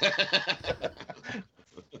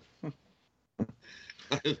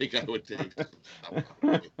 I think I would take them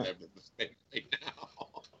the same thing now.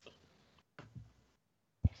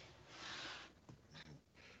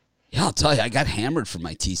 Yeah, I'll tell you, I got hammered for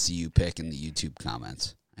my TCU pick in the YouTube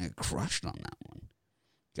comments. I got crushed on that one.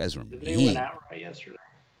 You guys were mean. They went out right yesterday.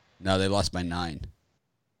 No, they lost by 9.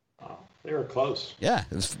 Oh, they were close. Yeah,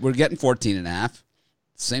 we're getting 14.5.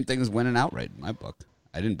 Same thing as winning outright in my book.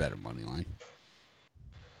 I didn't bet a money line.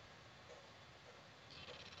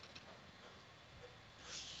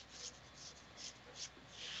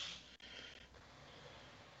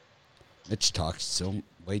 Mitch talks so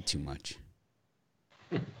way too much.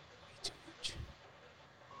 Way too much.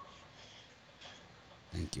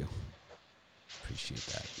 Thank you. Appreciate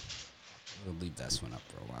that. We'll leave this one up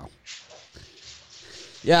for a while.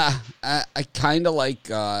 Yeah, I kind of like.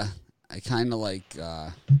 Well,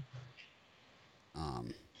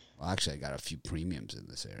 actually, I got a few premiums in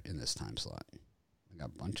this time slot. I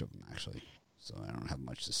got a bunch of them actually, so I don't have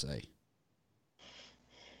much to say.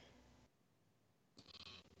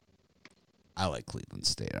 I like Cleveland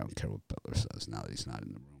State. I don't care what Butler says now that he's not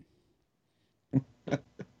in the room.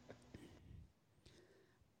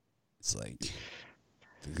 It's like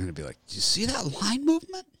they're gonna be like, "Did you see that line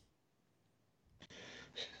movement?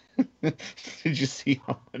 Did you see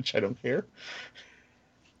how much I don't care?"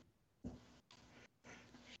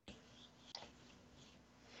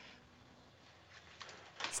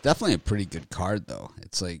 It's definitely a pretty good card, though.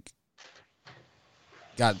 It's like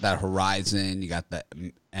got that Horizon, you got the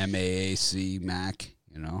MAAC MAC,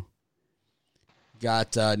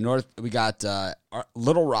 Got we got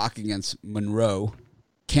Little Rock against Monroe,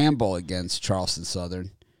 Campbell against Charleston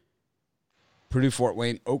Southern, Purdue Fort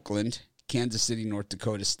Wayne, Oakland, Kansas City, North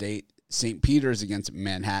Dakota State, St. Peter's against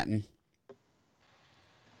Manhattan,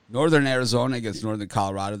 Northern Arizona against Northern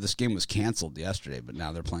Colorado. This game was canceled yesterday, but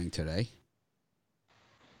now they're playing today.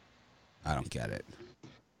 I don't get it.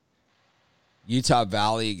 Utah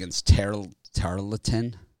Valley against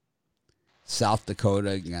Tarleton. South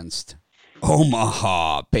Dakota against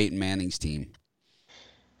Omaha, Peyton Manning's team.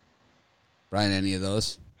 Brian, any of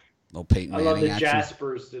those? Little Peyton Manning action? I love the action?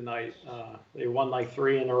 Jaspers tonight. They won like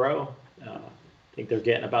 3 in a row. I think they're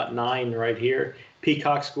getting about 9 right here.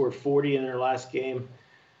 Peacock scored 40 in their last game.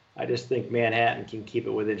 I just think Manhattan can keep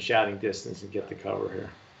it within shouting distance and get the cover here.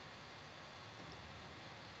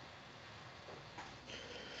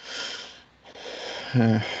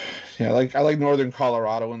 Yeah, I like Northern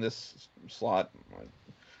Colorado in this slot.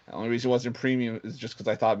 The only reason it wasn't premium is just because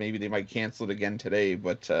I thought maybe they might cancel it again today,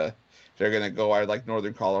 but they're gonna go. I like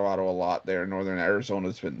Northern Colorado a lot there. Northern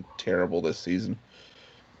Arizona's been terrible this season,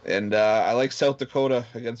 and I like South Dakota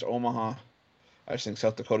against Omaha. I just think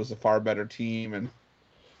South Dakota's a far better team, and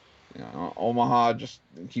Omaha just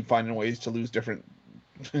keep finding ways to lose different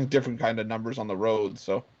kind of numbers on the road.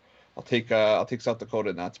 So I'll take South Dakota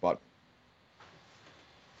in that spot.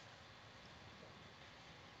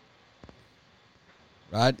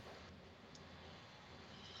 Rod?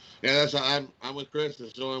 Yeah, I'm with Chris.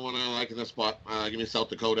 That's the only one I like in this spot. Give me South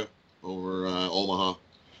Dakota over Omaha.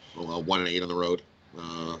 1-8 on the road.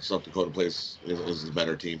 South Dakota is the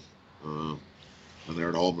better team. And they're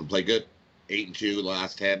at home and play good. 8-2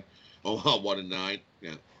 last 10. Omaha 1-9.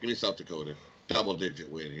 Yeah, give me South Dakota.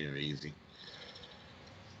 Double-digit win here, easy.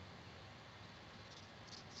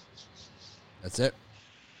 That's it?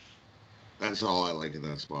 That's all I like in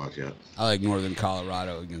that spot, yeah. I like Northern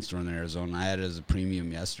Colorado against Northern Arizona. I had it as a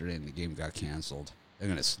premium yesterday, and the game got canceled. They're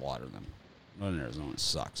going to slaughter them. Northern Arizona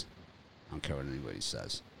sucks. I don't care what anybody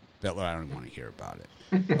says. Bitler, I don't even want to hear about it.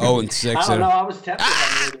 0-6. I don't know. I was tempted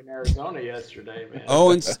by Northern Arizona yesterday, man.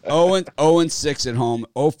 0-6 at home.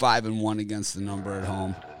 0-5-1 against the number at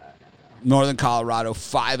home. Northern Colorado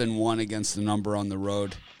 5-1 against the number on the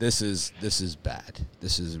road. This is bad.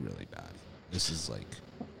 This is really bad. This is like.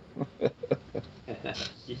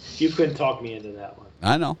 You couldn't talk me into that one.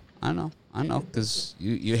 I know, because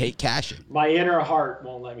you hate cashing. My inner heart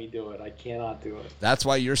won't let me do it. I cannot do it. That's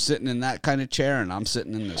why you're sitting in that kind of chair, and I'm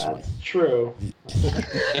sitting in this one. That's true.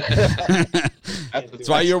 That's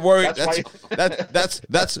why you're worried.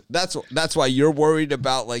 That's why you're worried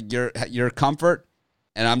about like your comfort,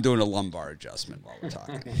 and I'm doing a lumbar adjustment while we're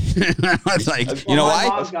talking. It's like you know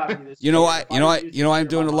why? You know why I'm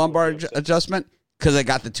doing a lumbar adjustment? Because I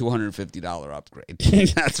got the $250 upgrade.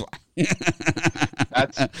 That's why.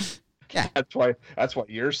 That's why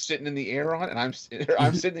you're sitting in the Aeron, and I'm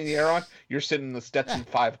sitting in the Aeron. You're sitting in the Stetson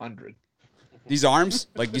 500. These arms,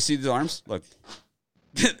 like you see these arms, look.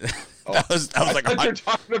 that was like you're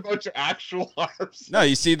talking about your actual arms. No,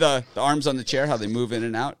 you see the arms on the chair, how they move in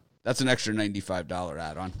and out. That's an extra $95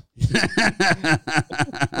 add-on.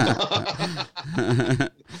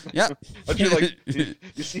 Yep. But you're like, you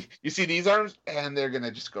see these arms, and they're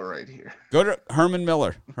gonna just go right here. Go to Herman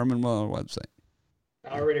Miller website.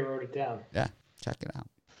 I already wrote it down. Yeah, check it out.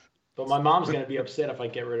 But my mom's gonna be upset if I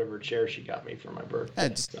get rid of her chair she got me for my birthday.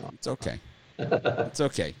 It's okay. It's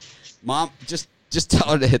okay. Mom, just tell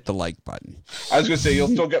her to hit the like button. I was gonna say you'll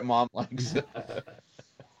still get mom likes.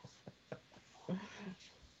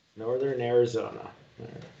 Northern Arizona.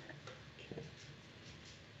 Okay.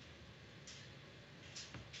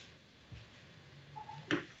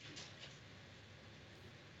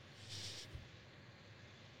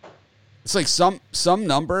 It's like some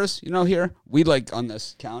numbers, here, we like on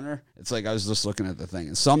this counter, it's like I was just looking at the thing.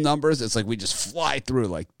 And some numbers, it's like we just fly through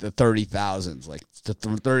like the 30,000s, like the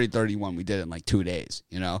 30, 31, we did it in like 2 days,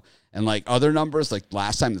 And like other numbers, like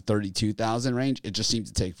last time, the 32,000 range, it just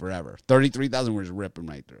seems to take forever. 33,000, we're just ripping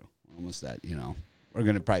right through. Almost that, we're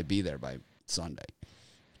going to probably be there by Sunday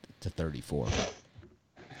to 34.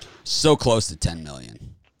 So close to 10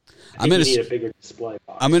 million. I need a bigger display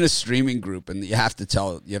box. I'm in a streaming group, and you have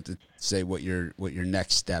to say what your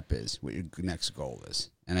next step is, what your next goal is.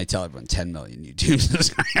 And I tell everyone 10 million YouTube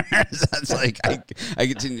subscribers. That's like I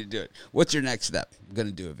continue to do it. What's your next step? I'm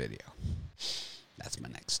gonna do a video. That's my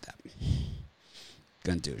next step.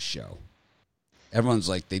 Gonna do a show. Everyone's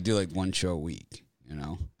like they do like one show a week, It's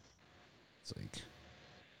like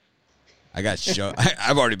I got show.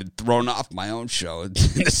 I've already been thrown off my own show in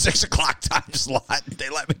the 6 o'clock time slot. They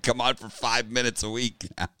let me come on for 5 minutes a week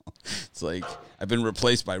now. It's like I've been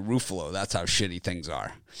replaced by Ruffalo. That's how shitty things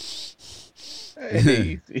are.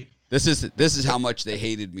 Hey. This is how much they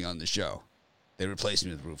hated me on the show. They replaced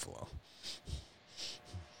me with Ruffalo.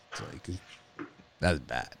 It's like that's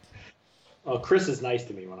bad. Oh, Chris is nice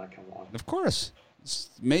to me when I come on. Of course, it's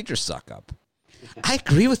major suck up. I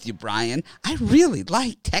agree with you, Brian. I really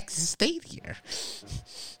like Texas State here.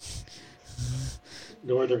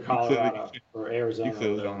 Northern Colorado or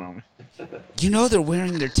Arizona. They're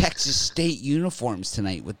wearing their Texas State uniforms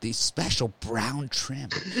tonight with the special brown trim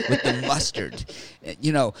with the mustard.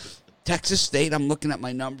 Texas State, I'm looking at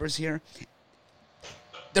my numbers here.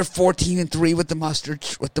 They're 14-3 with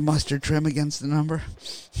the mustard trim against the number.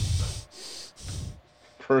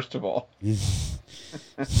 First of all.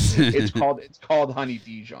 It's called Honey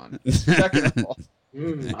Dijon. Second of all,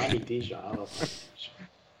 Honey Dijon.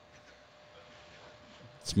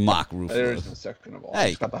 It's mock roof. There is no second of all. Hey. I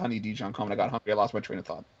just got the Honey Dijon comment. I got hungry. I lost my train of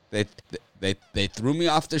thought. They threw me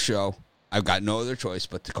off the show. I've got no other choice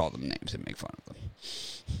but to call them names and make fun of them.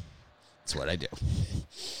 That's what I do.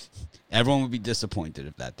 Everyone would be disappointed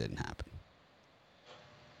if that didn't happen.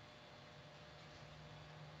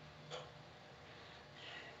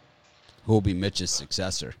 Who will be Mitch's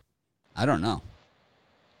successor? I don't know.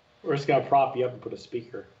 We're just gonna prop you up and put a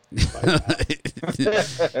speaker. With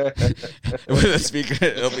a speaker,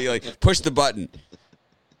 it'll be like, push the button.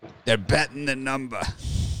 They're betting the number.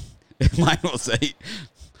 Mine will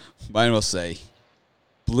say,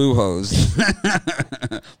 blue hose.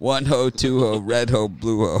 1 ho, 2 ho, red ho,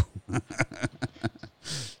 blue ho.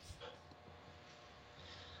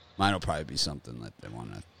 Mine will probably be something that they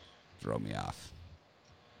want to throw me off.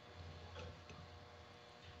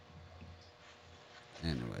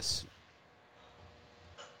 Anyways.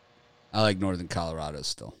 I like Northern Colorado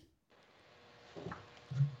still.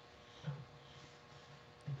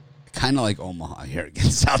 Kind of like Omaha here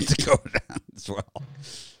against South Dakota as well.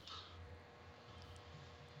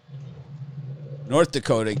 North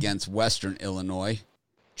Dakota against Western Illinois.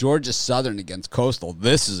 Georgia Southern against Coastal.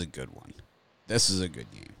 This is a good one. This is a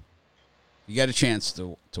good game. You get a chance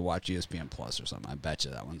to watch ESPN Plus or something, I bet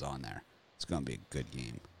you that one's on there. It's going to be a good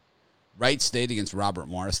game. Wright State against Robert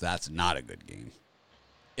Morris. That's not a good game.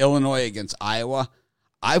 Illinois against Iowa.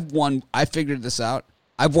 I figured this out.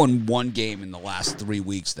 I've won one game in the last 3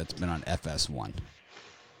 weeks that's been on FS1.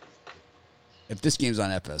 If this game's on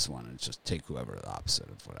FS1, it's just take whoever the opposite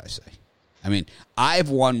of what I say. I mean, I've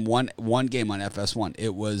won one game on FS1.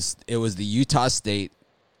 It was the Utah State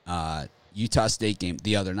game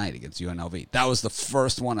the other night against UNLV. That was the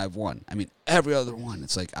first one I've won. I mean, every other one,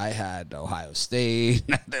 it's like I had Ohio State.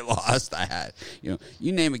 They lost. I had, you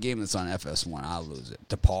name a game that's on FS1, I'll lose it.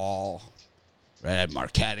 DePaul. Right, I had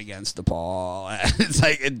Marquette against DePaul. It's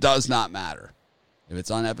like, it does not matter. If it's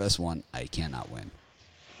on FS1, I cannot win.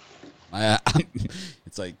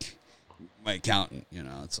 It's like my accountant,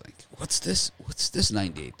 it's like, what's this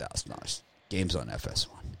 $98,000? Game's on FS1.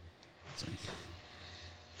 It's like,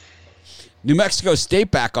 New Mexico State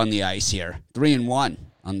back on the ice here, 3-1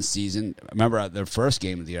 on the season. Remember their first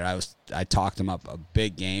game of the year, I talked them up a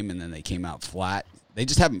big game, and then they came out flat. They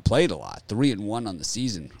just haven't played a lot. 3-1 on the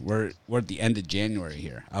season. We're at the end of January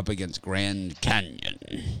here, up against Grand Canyon,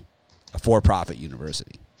 a for-profit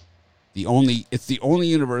university. It's the only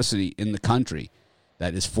university in the country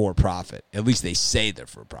that is for-profit. At least they say they're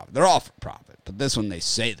for-profit. They're all for-profit, but this one they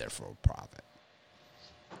say they're for-profit.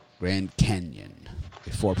 Grand Canyon, a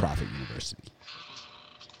for-profit university.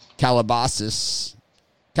 Calabasas,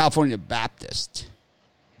 California Baptist,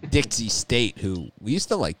 Dixie State, who we used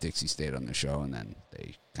to like Dixie State on the show, and then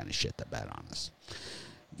they kind of shit the bed on us.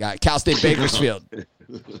 Got Cal State Bakersfield.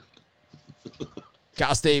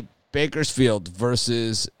 Cal State Bakersfield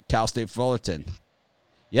versus Cal State Fullerton.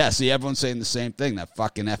 Yeah, see, everyone's saying the same thing. That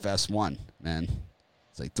fucking FS1, man.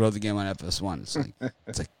 It's like, throw the game on FS1.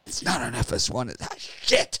 It's not on FS1. It's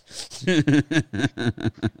shit.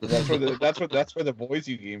 That's where the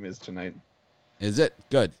Boise game is tonight. Is it?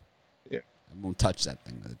 Good. Yeah. I won't touch that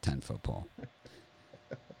thing with a 10-foot pole.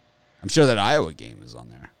 I'm sure that Iowa game is on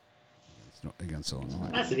there against Illinois.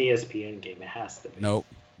 That's an ESPN game. It has to be. Nope,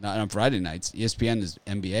 not on Friday nights. ESPN is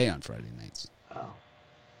NBA on Friday nights. Oh.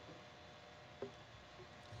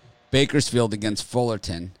 Bakersfield against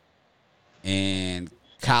Fullerton, and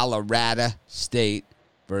Colorado State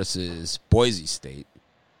versus Boise State,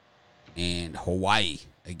 and Hawaii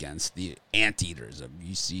against the Anteaters of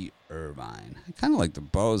UC Irvine. I kind of like the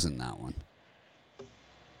Bows in that one.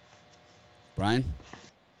 Brian?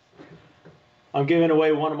 I'm giving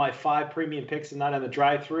away one of my 5 premium picks tonight on the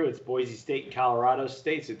drive-thru. It's Boise State and Colorado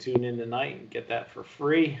State, so tune in tonight and get that for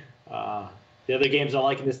free. The other games I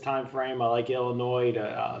like in this time frame, I like Illinois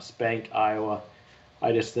to spank Iowa.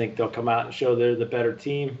 I just think they'll come out and show they're the better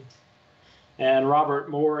team. And Robert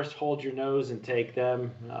Morris, hold your nose and take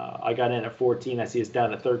them. I got in at 14. I see it's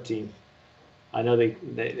down to 13. I know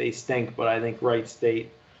they stink, but I think Wright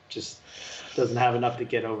State just doesn't have enough to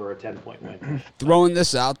get over a 10-point win. Throwing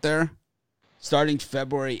this out there, starting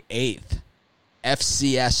February 8th,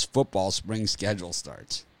 FCS football spring schedule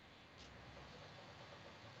starts.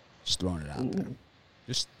 Just throwing it out there.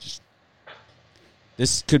 Just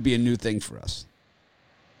this could be a new thing for us.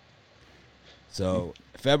 So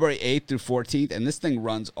February 8th through 14th, and this thing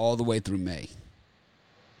runs all the way through May.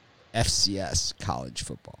 FCS college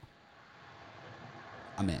football.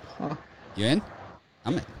 I'm in. Huh. You in?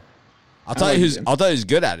 I'm in. I'll tell you who's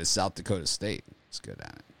good at it. South Dakota State is good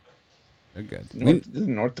at it. They're good.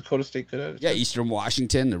 Isn't North Dakota State good at it? Yeah, Eastern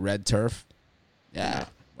Washington, the red turf. Yeah,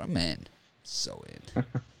 I'm in. So in.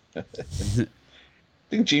 I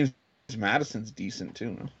think James Madison's decent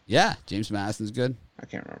too. No? Yeah, James Madison's good. I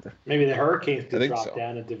can't remember. Maybe the Hurricanes could think drop so.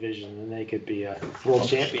 down a division and they could be a world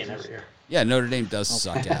champion every year. Yeah, Notre Dame does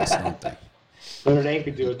suck ass, don't they? Notre Dame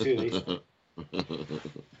could do it too.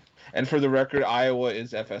 And for the record, Iowa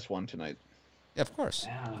is FS1 tonight. Yeah, of course.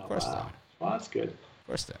 Of course they are. Well, that's good. Of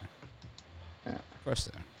course they are. Yeah. Of course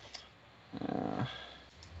they are.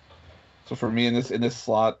 So for me in this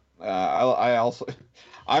slot,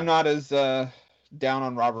 I'm not as down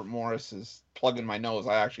on Robert Morris as plugging my nose.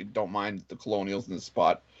 I actually don't mind the Colonials in this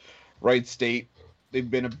spot. Wright State, they've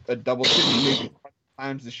been a double maybe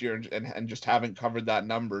times this year and just haven't covered that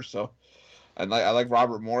number. So I like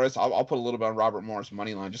Robert Morris. I'll put a little bit on Robert Morris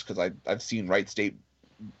money line just because I've seen Wright State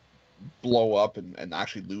blow up and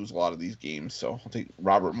actually lose a lot of these games. So I'll take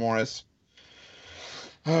Robert Morris.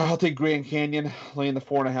 I'll take Grand Canyon laying the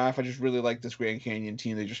 4.5. I just really like this Grand Canyon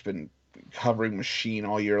team. They've just been covering machine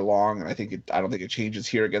all year long, and I don't think it changes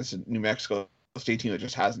here against a New Mexico State team that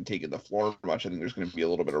just hasn't taken the floor much. I think there's going to be a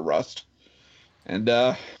little bit of rust. And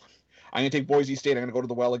I'm going to take Boise State. I'm going to go to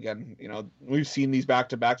the well again. You know, we've seen these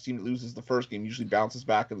back-to-back team that loses the first game usually bounces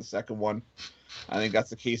back in the second one. I think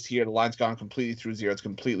that's the case here. The line's gone completely through zero. It's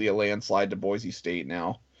completely a landslide to Boise State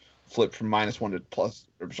now. Flipped from +1 to +1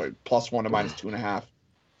 to -2.5.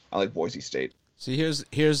 I like Boise State. See, here's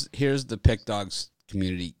the Pick Dogs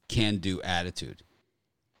community can-do attitude.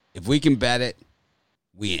 If we can bet it,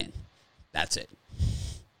 we in. That's it.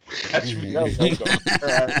 That's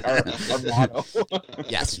our motto.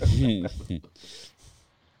 Yes.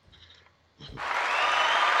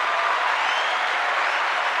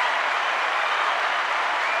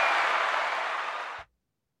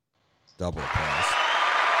 Double applause.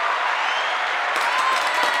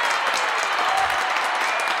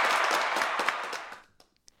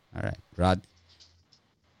 All right, Rod.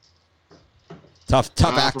 Tough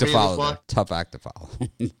act to follow. There. Tough act to follow.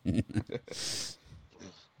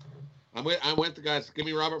 I'm with the guys. Give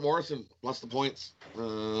me Robert Morrison plus the points. I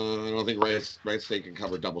don't think Wright State can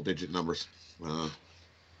cover double-digit numbers. So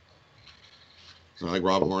I like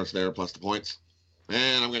Robert Morris there plus the points.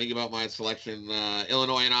 And I'm going to give out my selection,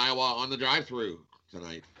 Illinois and Iowa on the drive-through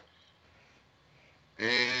tonight.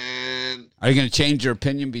 And are you going to change your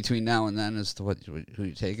opinion between now and then as to who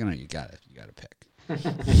you're taking, or you got to pick?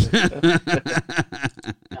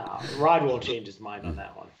 No, Rod won't change his mind on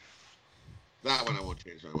that one. That one I won't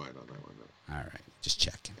change my mind on that one. No. All right, just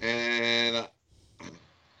checking. And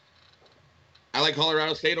I like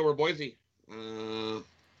Colorado State over Boise. I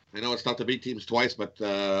know it's tough to beat teams twice, but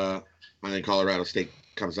I think Colorado State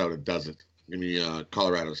comes out and does it. Give me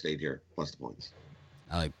Colorado State here, plus the points.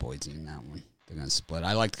 I like Boise in that one. They're going to split.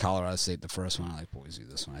 I liked Colorado State the first one. I like Boise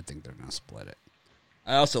this one. I think they're going to split it.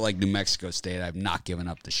 I also like New Mexico State. I've not given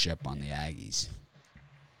up the ship on the Aggies.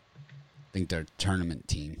 I think they're a tournament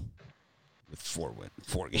team with 4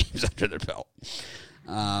 games under their belt.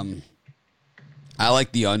 I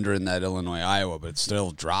like the under in that Illinois-Iowa, but it's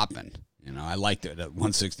still dropping. You know, I liked it at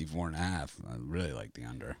 164.5. I really like the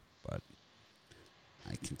under, but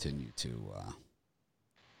I continue to.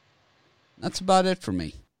 That's about it for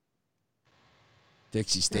me.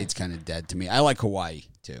 Dixie State's kind of dead to me. I like Hawaii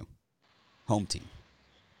too. Home team.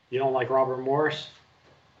 You don't like Robert Morris?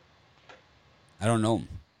 I don't know him.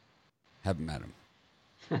 Haven't met him.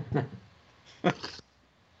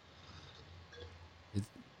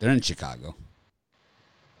 They're in Chicago.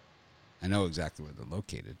 I know exactly where they're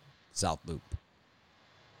located. South Loop.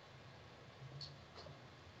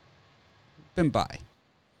 Been by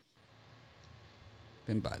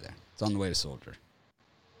there. It's on the way to Soldier.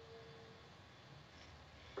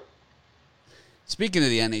 Speaking of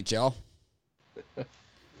the NHL,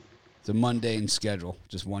 it's a mundane schedule.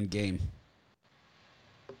 Just one game.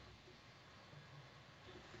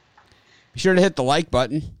 Be sure to hit the like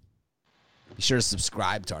button. Be sure to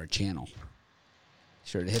subscribe to our channel. Be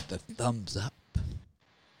sure to hit the thumbs up.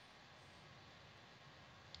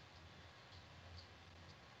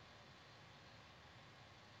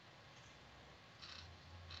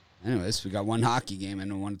 Anyways, we got one hockey game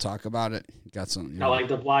and we want to talk about it. Got something. I like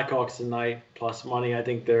the Blackhawks tonight, plus money. I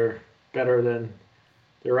think they're better than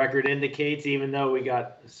the record indicates, even though we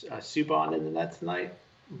got Subban in the net tonight.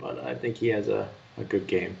 But I think he has a good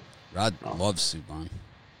game. Rod loves Subban.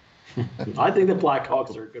 I think the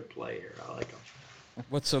Blackhawks are a good play here. I like them.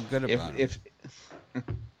 What's so good about them?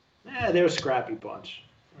 Yeah, they're a scrappy bunch.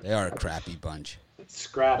 They are a crappy bunch.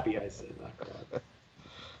 Scrappy, I said, not crappy.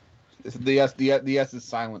 The S is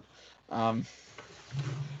silent. No,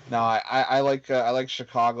 I like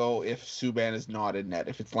Chicago if Subban is not in net.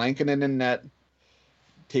 If it's Lankinen in net,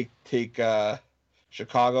 take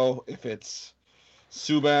Chicago, if it's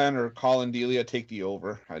Subban or Colin Delia, take the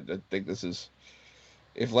over. I think this is,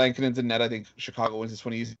 if Lankinen's in net, I think Chicago wins this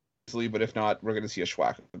one easily. But if not, we're going to see a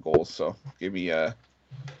schwack of goals. So give me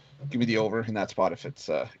the over in that spot if it's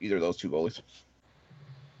either of those two goalies.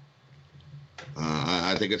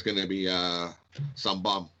 I think it's going to be some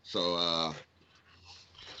bum. So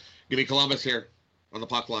give me Columbus here on the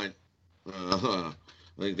puck line. I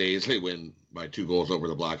think they easily win by 2 goals over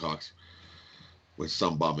the Blackhawks with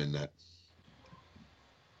some bum in net.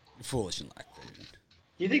 Foolish and lackadaisical.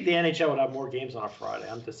 You think the NHL would have more games on a Friday?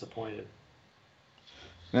 I'm disappointed.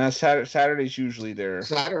 Now Saturday's usually their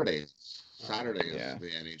Saturday is Yeah. the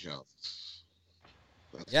NHL.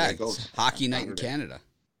 That's Yeah, where it goes. it's hockey night in Saturday. Canada.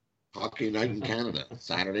 Hockey night in Canada,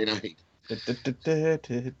 Saturday night.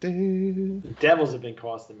 The Devils have been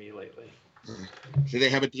costing me lately. See, they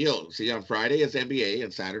have a deal. See, on Friday is NBA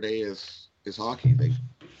and Saturday is hockey. They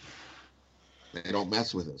don't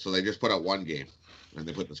mess with it, so they just put out one game, and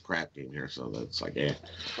they put this crap game here. So that's like, I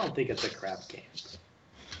don't think it's a crap game.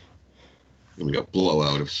 gonna be a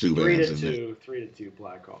blowout of Subban's and 3-2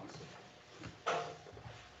 Blackhawks.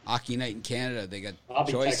 Hockey night in Canada, they got I'll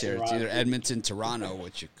be choice texting here. It's Rod. either Edmonton, Toronto,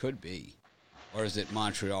 which it could be, or is it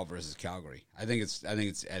Montreal versus Calgary? I think it's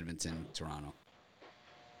Edmonton, Toronto.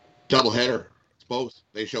 doubleheader. It's both.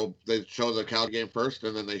 They show the Calgary game first,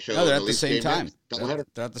 and then they show No, they're the at the Leafs same game time. next. Doubleheader.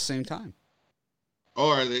 They're at the same time. Oh,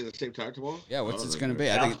 are they at the same time tomorrow? Yeah, what's Oh, it they- going to be?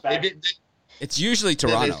 I Bounce think back. it's usually they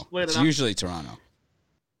Toronto. split it It's up. usually Toronto.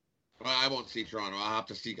 Well, I won't see Toronto. I'll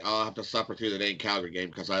have to suffer through the day Calgary game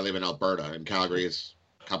because I live in Alberta, and Calgary is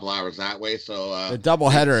a couple hours that way. So The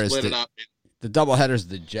doubleheader is split it up. the doubleheader is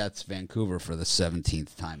the Jets, Vancouver for the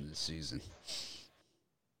 17th time this season.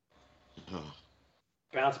 Oh.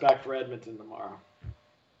 Bounce back for Edmonton tomorrow.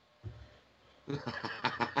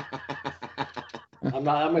 I'm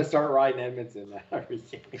going to start riding Edmonton every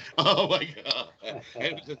game. Oh my god!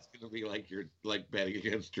 It's just gonna be like you're like betting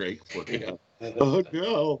against Drake for you. Oh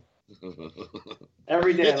no!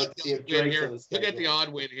 Every day, Look let's see if Drake's on the at the schedule. odd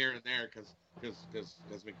win here and there because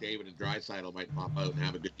McDavid and Draisaitl might pop out and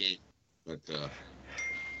have a good game, but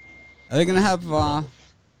Are they going to have?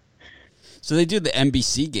 So they do the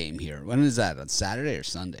NBC game here. When is that? On Saturday or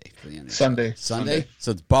Sunday for the NHL? Sunday. Sunday.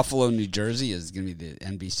 So it's Buffalo, New Jersey is going to be the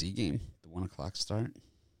NBC game. The 1:00 start.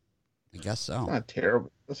 I guess so. That's not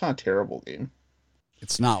terrible. That's not a terrible game.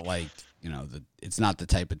 It's not like it's not the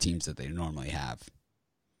type of teams that they normally have.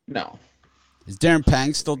 No, Is Darren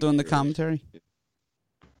Pang still doing the commentary?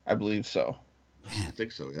 I believe so. I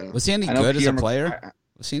think so. Yeah. Was he any I know good as a Pierre player?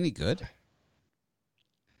 Was he any good?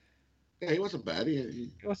 Yeah, he wasn't bad. He It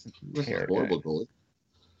wasn't wasn't a terrible. horrible goalie.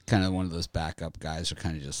 Kind of one of those backup guys, or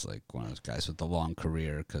kind of just like one of those guys with the long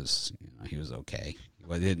career because he was okay.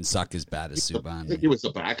 He didn't suck as bad as I think Subban. he was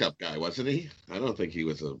a backup guy, wasn't he? I don't think he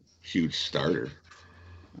was a huge starter.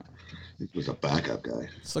 I think he was a backup guy,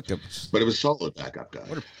 Let's look up. but it was a solid backup guy.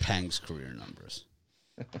 What are Pang's career numbers?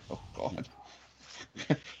 Oh God.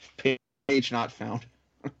 Page not found.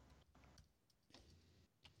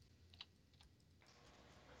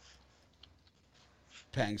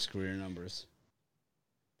 Pang's career numbers: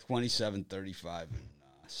 27, 35, and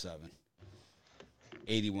 7.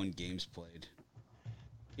 81 games played.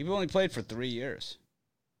 He only played for 3 years.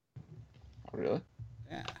 Oh, really?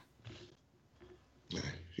 Yeah.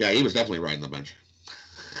 Yeah, he was definitely riding the bench.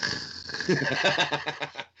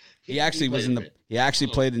 He actually was played in a the. bit. He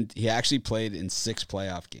actually played in 6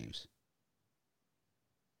 playoff games.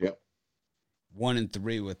 Yep. 1 and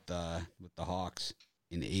 3 with the Hawks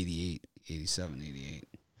in 88, 87, 88.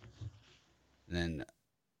 And then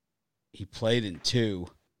he played in 2,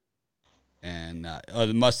 and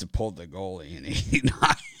they must have pulled the goalie in 89.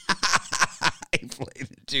 He played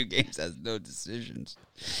in 2 games, has no decisions.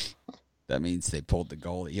 That means they pulled the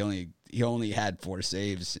goalie. He only had 4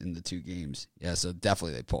 saves in the 2 games. Yeah, so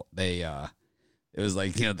definitely they pulled. It was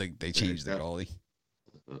like they changed the goalie.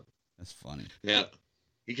 That's funny. Yeah.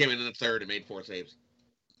 He came in the third and made 4 saves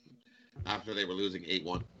after they were losing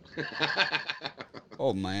 8-1.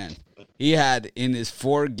 Oh man, he had in his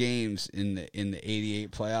 4 games in the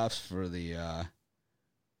 88 playoffs for the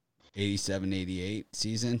 87-88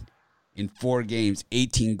 season. In 4 games,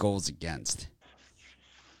 18 goals against.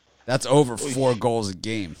 That's over 4 goals a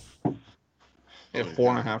game. They have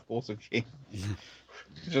 4.5 goals a game.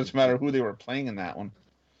 It doesn't matter who they were playing in that one.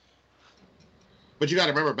 But you got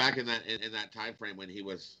to remember back in that time frame when he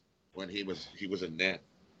was in net,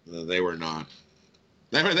 they were not.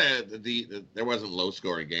 There wasn't low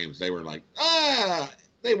scoring games. They were like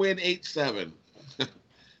they win 8-7. There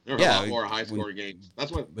were a lot more high scoring games.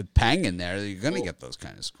 That's what. With Pang in there, you're gonna get those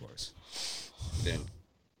kind of scores. Yeah.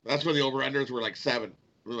 That's when the over-unders were like 7.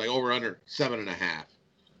 Like over-under 7.5.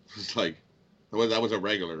 It's like that was a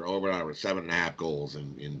regular over-under 7.5 goals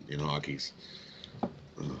in hockey's.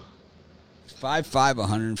 5'5",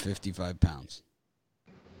 155 pounds.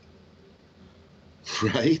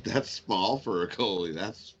 Right? That's small for a goalie.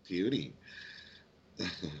 That's beauty.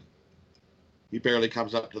 He barely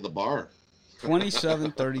comes up to the bar.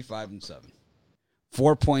 27, 35, and 7.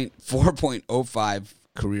 4.05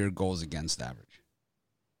 career goals against average.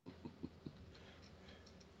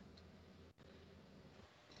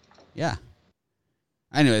 Yeah.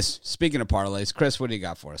 Anyways, speaking of parlays, Chris, what do you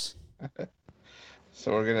got for us?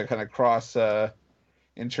 So we're gonna kind of cross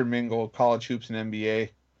intermingle college hoops and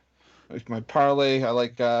NBA. With my parlay, I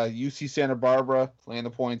like UC Santa Barbara laying the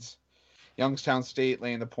points, Youngstown State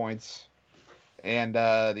laying the points, and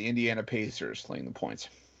the Indiana Pacers laying the points.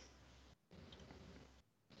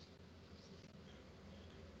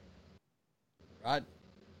 Rod?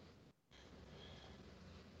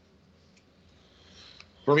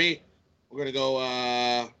 For me, we're going to go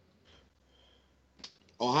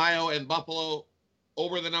Ohio and Buffalo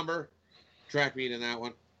over the number. Track meet in that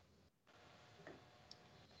one.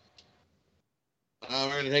 We're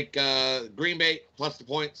going to take Green Bay plus the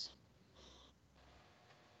points.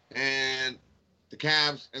 And the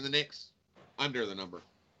Cavs and the Knicks under the number.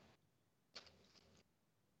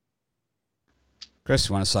 Chris,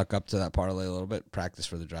 you want to suck up to that parlay a little bit? Practice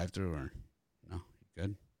for the drive-thru, or no?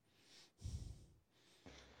 Good?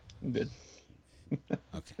 I'm good.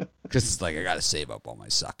 Okay. Chris is like, I got to save up all my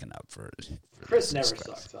sucking up for Chris this never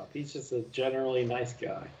sucks up. He's just a generally nice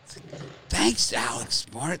guy. Thanks, Alex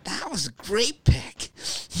Smart. That was a great pick.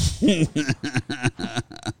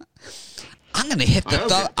 I'm gonna hit the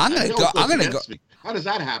thumb. I'm gonna go. How does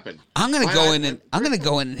that happen? I'm gonna go in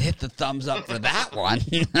and hit the thumbs up for that one.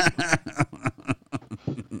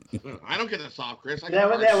 I don't get a soft, Chris. When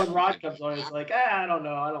Rod comes on, it's like, I don't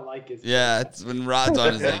know. I don't like his. Yeah, it's when Rod's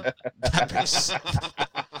on. It's like,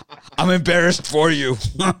 I'm embarrassed for you.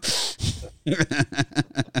 Rod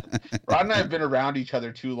and I have been around each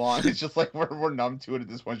other too long. It's just like we're numb to it at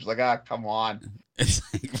this point. She's like, come on. It's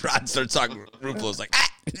like Rod starts talking. Rufalo's like,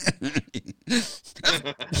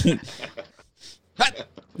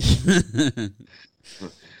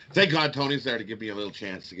 Thank God Tony's there to give me a little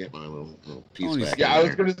chance to get my little piece Tony's back. Yeah, I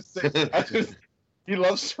was going to say, he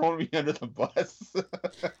loves throwing me under the bus.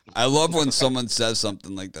 I love when someone says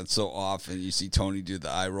something like that so often. You see Tony do the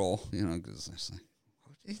eye roll, because it's like,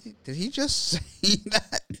 did he just say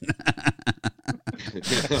that?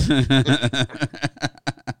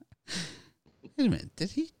 Wait a minute,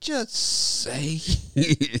 did he just say?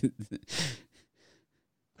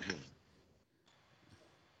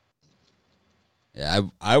 Yeah,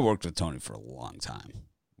 I worked with Tony for a long time.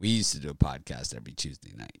 We used to do a podcast every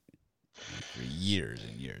Tuesday night for years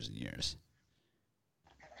and years and years.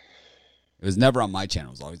 It was never on my channel.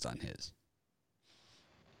 It was always on his.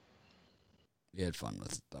 We had fun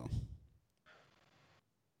with it, though.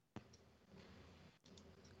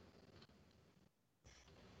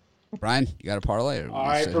 Brian, you got a parlay? All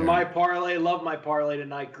right, for my parlay, love my parlay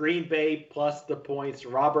tonight. Green Bay plus the points,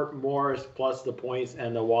 Robert Morris plus the points,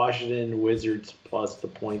 and the Washington Wizards plus the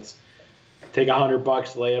points. Take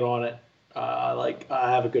 $100, lay it on it. I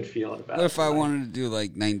have a good feeling about it. What if I wanted to do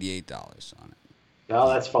like $98 on it? No,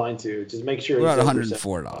 that's fine too. Just make sure What it's about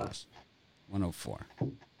 $104? 104.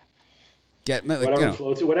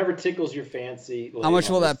 Whatever tickles your fancy. How much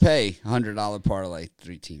will that pay? $100 parlay,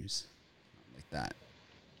 3 teams, like that.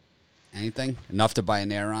 Anything? Enough to buy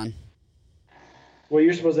an Aeron? Well,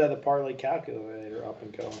 you're supposed to have the parlay calculator up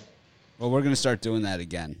and going. Well, we're going to start doing that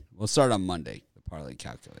again. We'll start on Monday, the parlay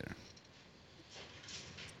calculator.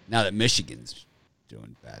 Now that Michigan's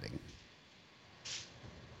doing batting.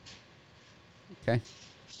 Okay.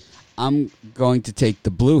 I'm going to take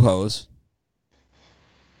the Blue Hose,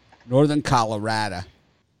 Northern Colorado,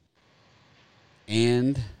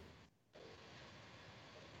 and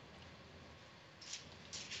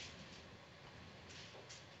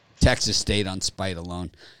Texas State on spite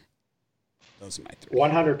alone. Those are my 3.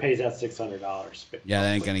 100 pays out $600. Yeah,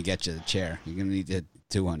 that ain't going to get you the chair. You're going to need to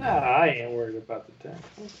 200. I ain't worried about the tax.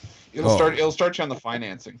 It'll start you on the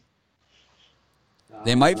financing.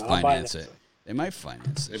 They might finance it. They might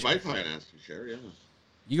finance it. They might finance it, sure, yeah.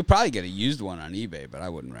 You could probably get a used one on eBay, but I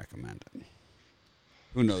wouldn't recommend it.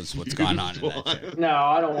 Who knows what's going on in that chair? No,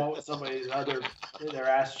 I don't want somebody's their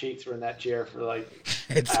ass cheeks were in that chair for like.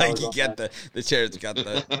 It's like you get the chair's got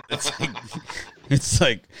the. It's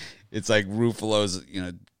like Rufalo's.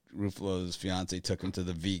 Rufalo's fiance took him to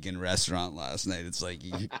the vegan restaurant last night. It's like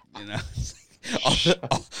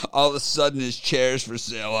all of a sudden his chair's for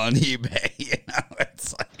sale on eBay.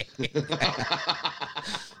 It's like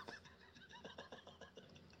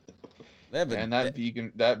They have And that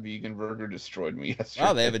vegan burger destroyed me yesterday.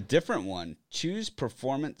 Wow, they have a different one. Choose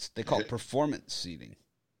performance. They call it performance seating.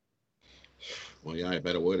 Well, yeah, I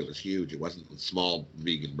bet it would. It was huge. It wasn't a small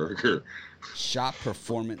vegan burger. Shop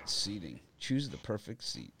performance seating. Choose the perfect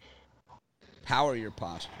seat. Power your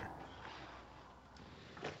posture.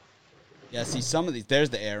 Yeah, see, some of these, there's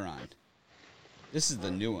the Aeron. This is the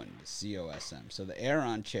new one, the COSM. So the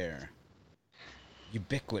Aeron chair,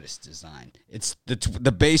 ubiquitous design. It's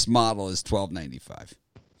the base model is $12.95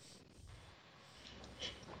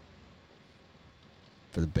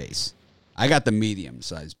 for the base. I got the medium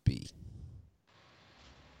size B.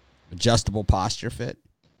 Adjustable posture fit.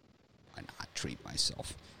 Why not treat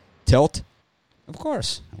myself? Tilt? Of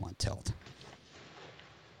course, I want tilt.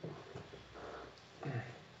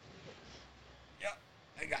 Yep,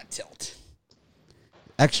 I got tilt.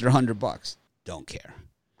 Extra $100. Don't care.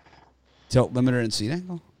 Tilt limiter and seat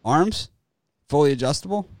angle. Arms, fully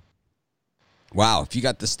adjustable. Wow, if you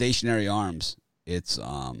got the stationary arms, it's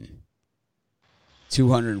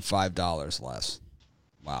 $205 less.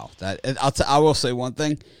 Wow, I will say one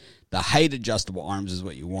thing: the height adjustable arms is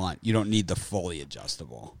what you want. You don't need the fully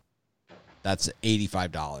adjustable. That's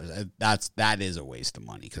 $85. That is a waste of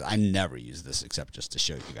money because I never use this except just to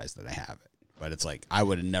show you guys that I have it. But it's like I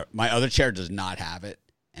would have never. My other chair does not have it,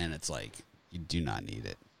 and it's like you do not need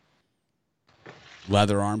it.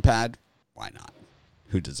 Leather arm pad, why not?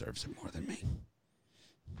 Who deserves it more than me?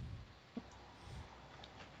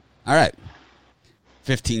 All right.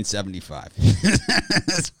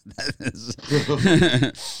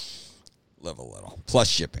 $15.75. Live a little. Plus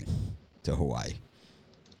shipping to Hawaii.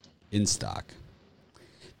 In stock.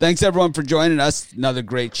 Thanks everyone for joining us. Another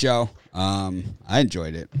great show. I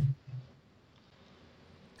enjoyed it.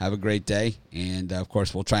 Have a great day. And of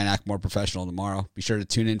course, we'll try and act more professional tomorrow. Be sure to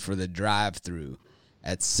tune in for the drive-thru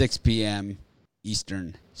at 6 p.m.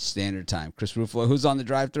 Eastern Standard Time. Chris Ruffalo, who's on the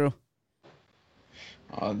drive-thru?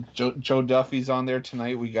 Joe Duffy's on there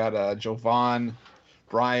tonight. We got Jovan,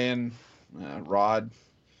 Brian, Rod,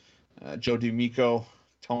 Joe D'Amico,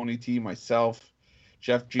 Tony T, myself,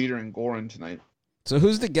 Jeff Jeter, and Goran tonight. So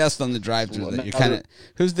who's the guest on the drive-thru that you're kind of?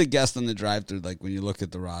 Who's the guest on the drive-thru? Like when you look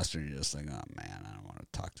at the roster, you're just like, oh man, I don't want to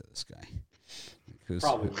talk to this guy. Who's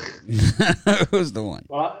the one?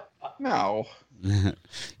 Well, No. Do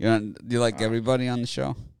you like everybody on the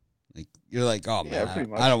show? Like you're like, oh man,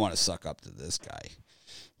 I don't want to suck up to this guy.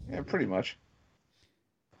 Yeah, pretty much.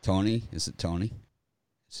 Tony? Is it Tony?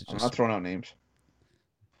 I'm not throwing out names.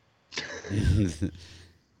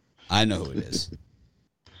 I know who it is.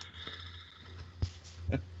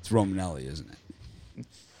 It's Romanelli, isn't it?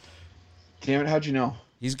 Damn it, how'd you know?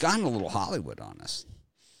 He's gotten a little Hollywood on us.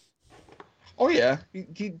 Oh yeah,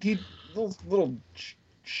 he little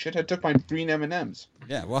shithead took my green M&Ms.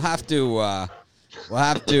 Yeah, we'll have to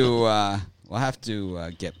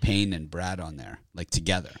get Payne and Brad on there, like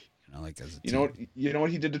together. Like as a team. You know what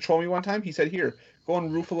he did to troll me one time? He said, "Here, go in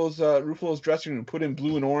Ruffalo's dressing room and put in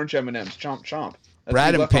blue and orange M&Ms. Chomp chomp."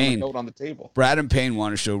 Brad and Payne on the table. Brad and Payne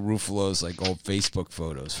want to show Ruffalo's like old Facebook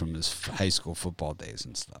photos from his high school football days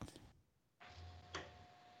and stuff.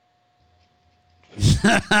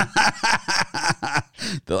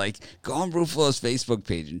 They're like, go on Ruffalo's Facebook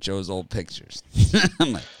page and show his old pictures.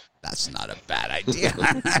 I'm like, that's not a bad idea.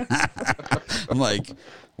 I'm like,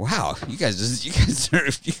 wow, you guys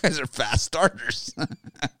are fast starters.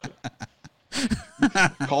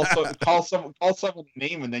 call someone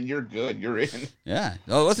name and then you're good. You're in. Yeah.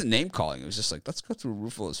 No, it wasn't name calling. It was just like, let's go through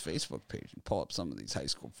Ruffalo's Facebook page and pull up some of these high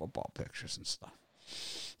school football pictures and stuff.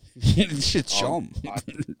 You should show them.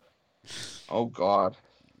 Oh God.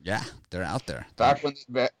 Yeah, they're out there. Back when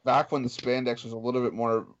the spandex was a little bit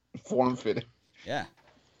more form fitting. Yeah.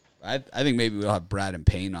 I think maybe we'll have Brad and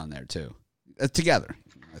Payne on there too, together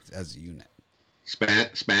as a unit.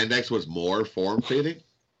 Spandex was more form fitting.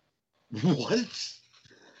 What?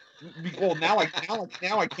 Well, now I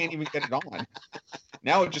can't even get it on.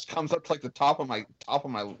 Now it just comes up to like the top of my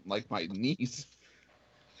like my knees.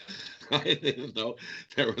 I didn't know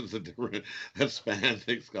there was a different. That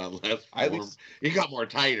spandex got less form. It got more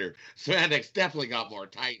tighter. Spandex definitely got more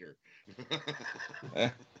tighter.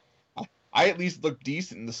 I at least looked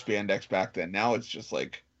decent in the spandex back then. Now it's just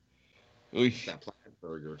like, that plant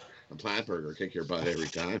burger kick your butt every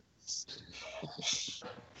time.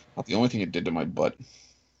 Not the only thing it did to my butt.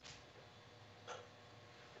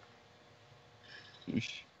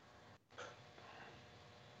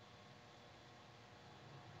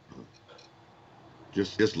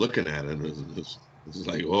 Just looking at it, it's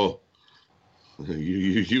like, oh,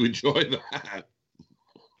 you enjoy that.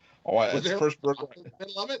 Oh, that's the first burger. In the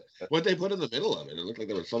middle of it? What they put in the middle of it? It looked like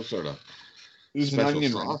there was some sort of It was an special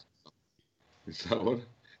onion sauce. Is that what?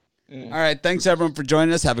 ring. All right. Thanks, everyone, for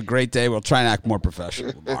joining us. Have a great day. We'll try and act more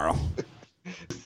professional tomorrow.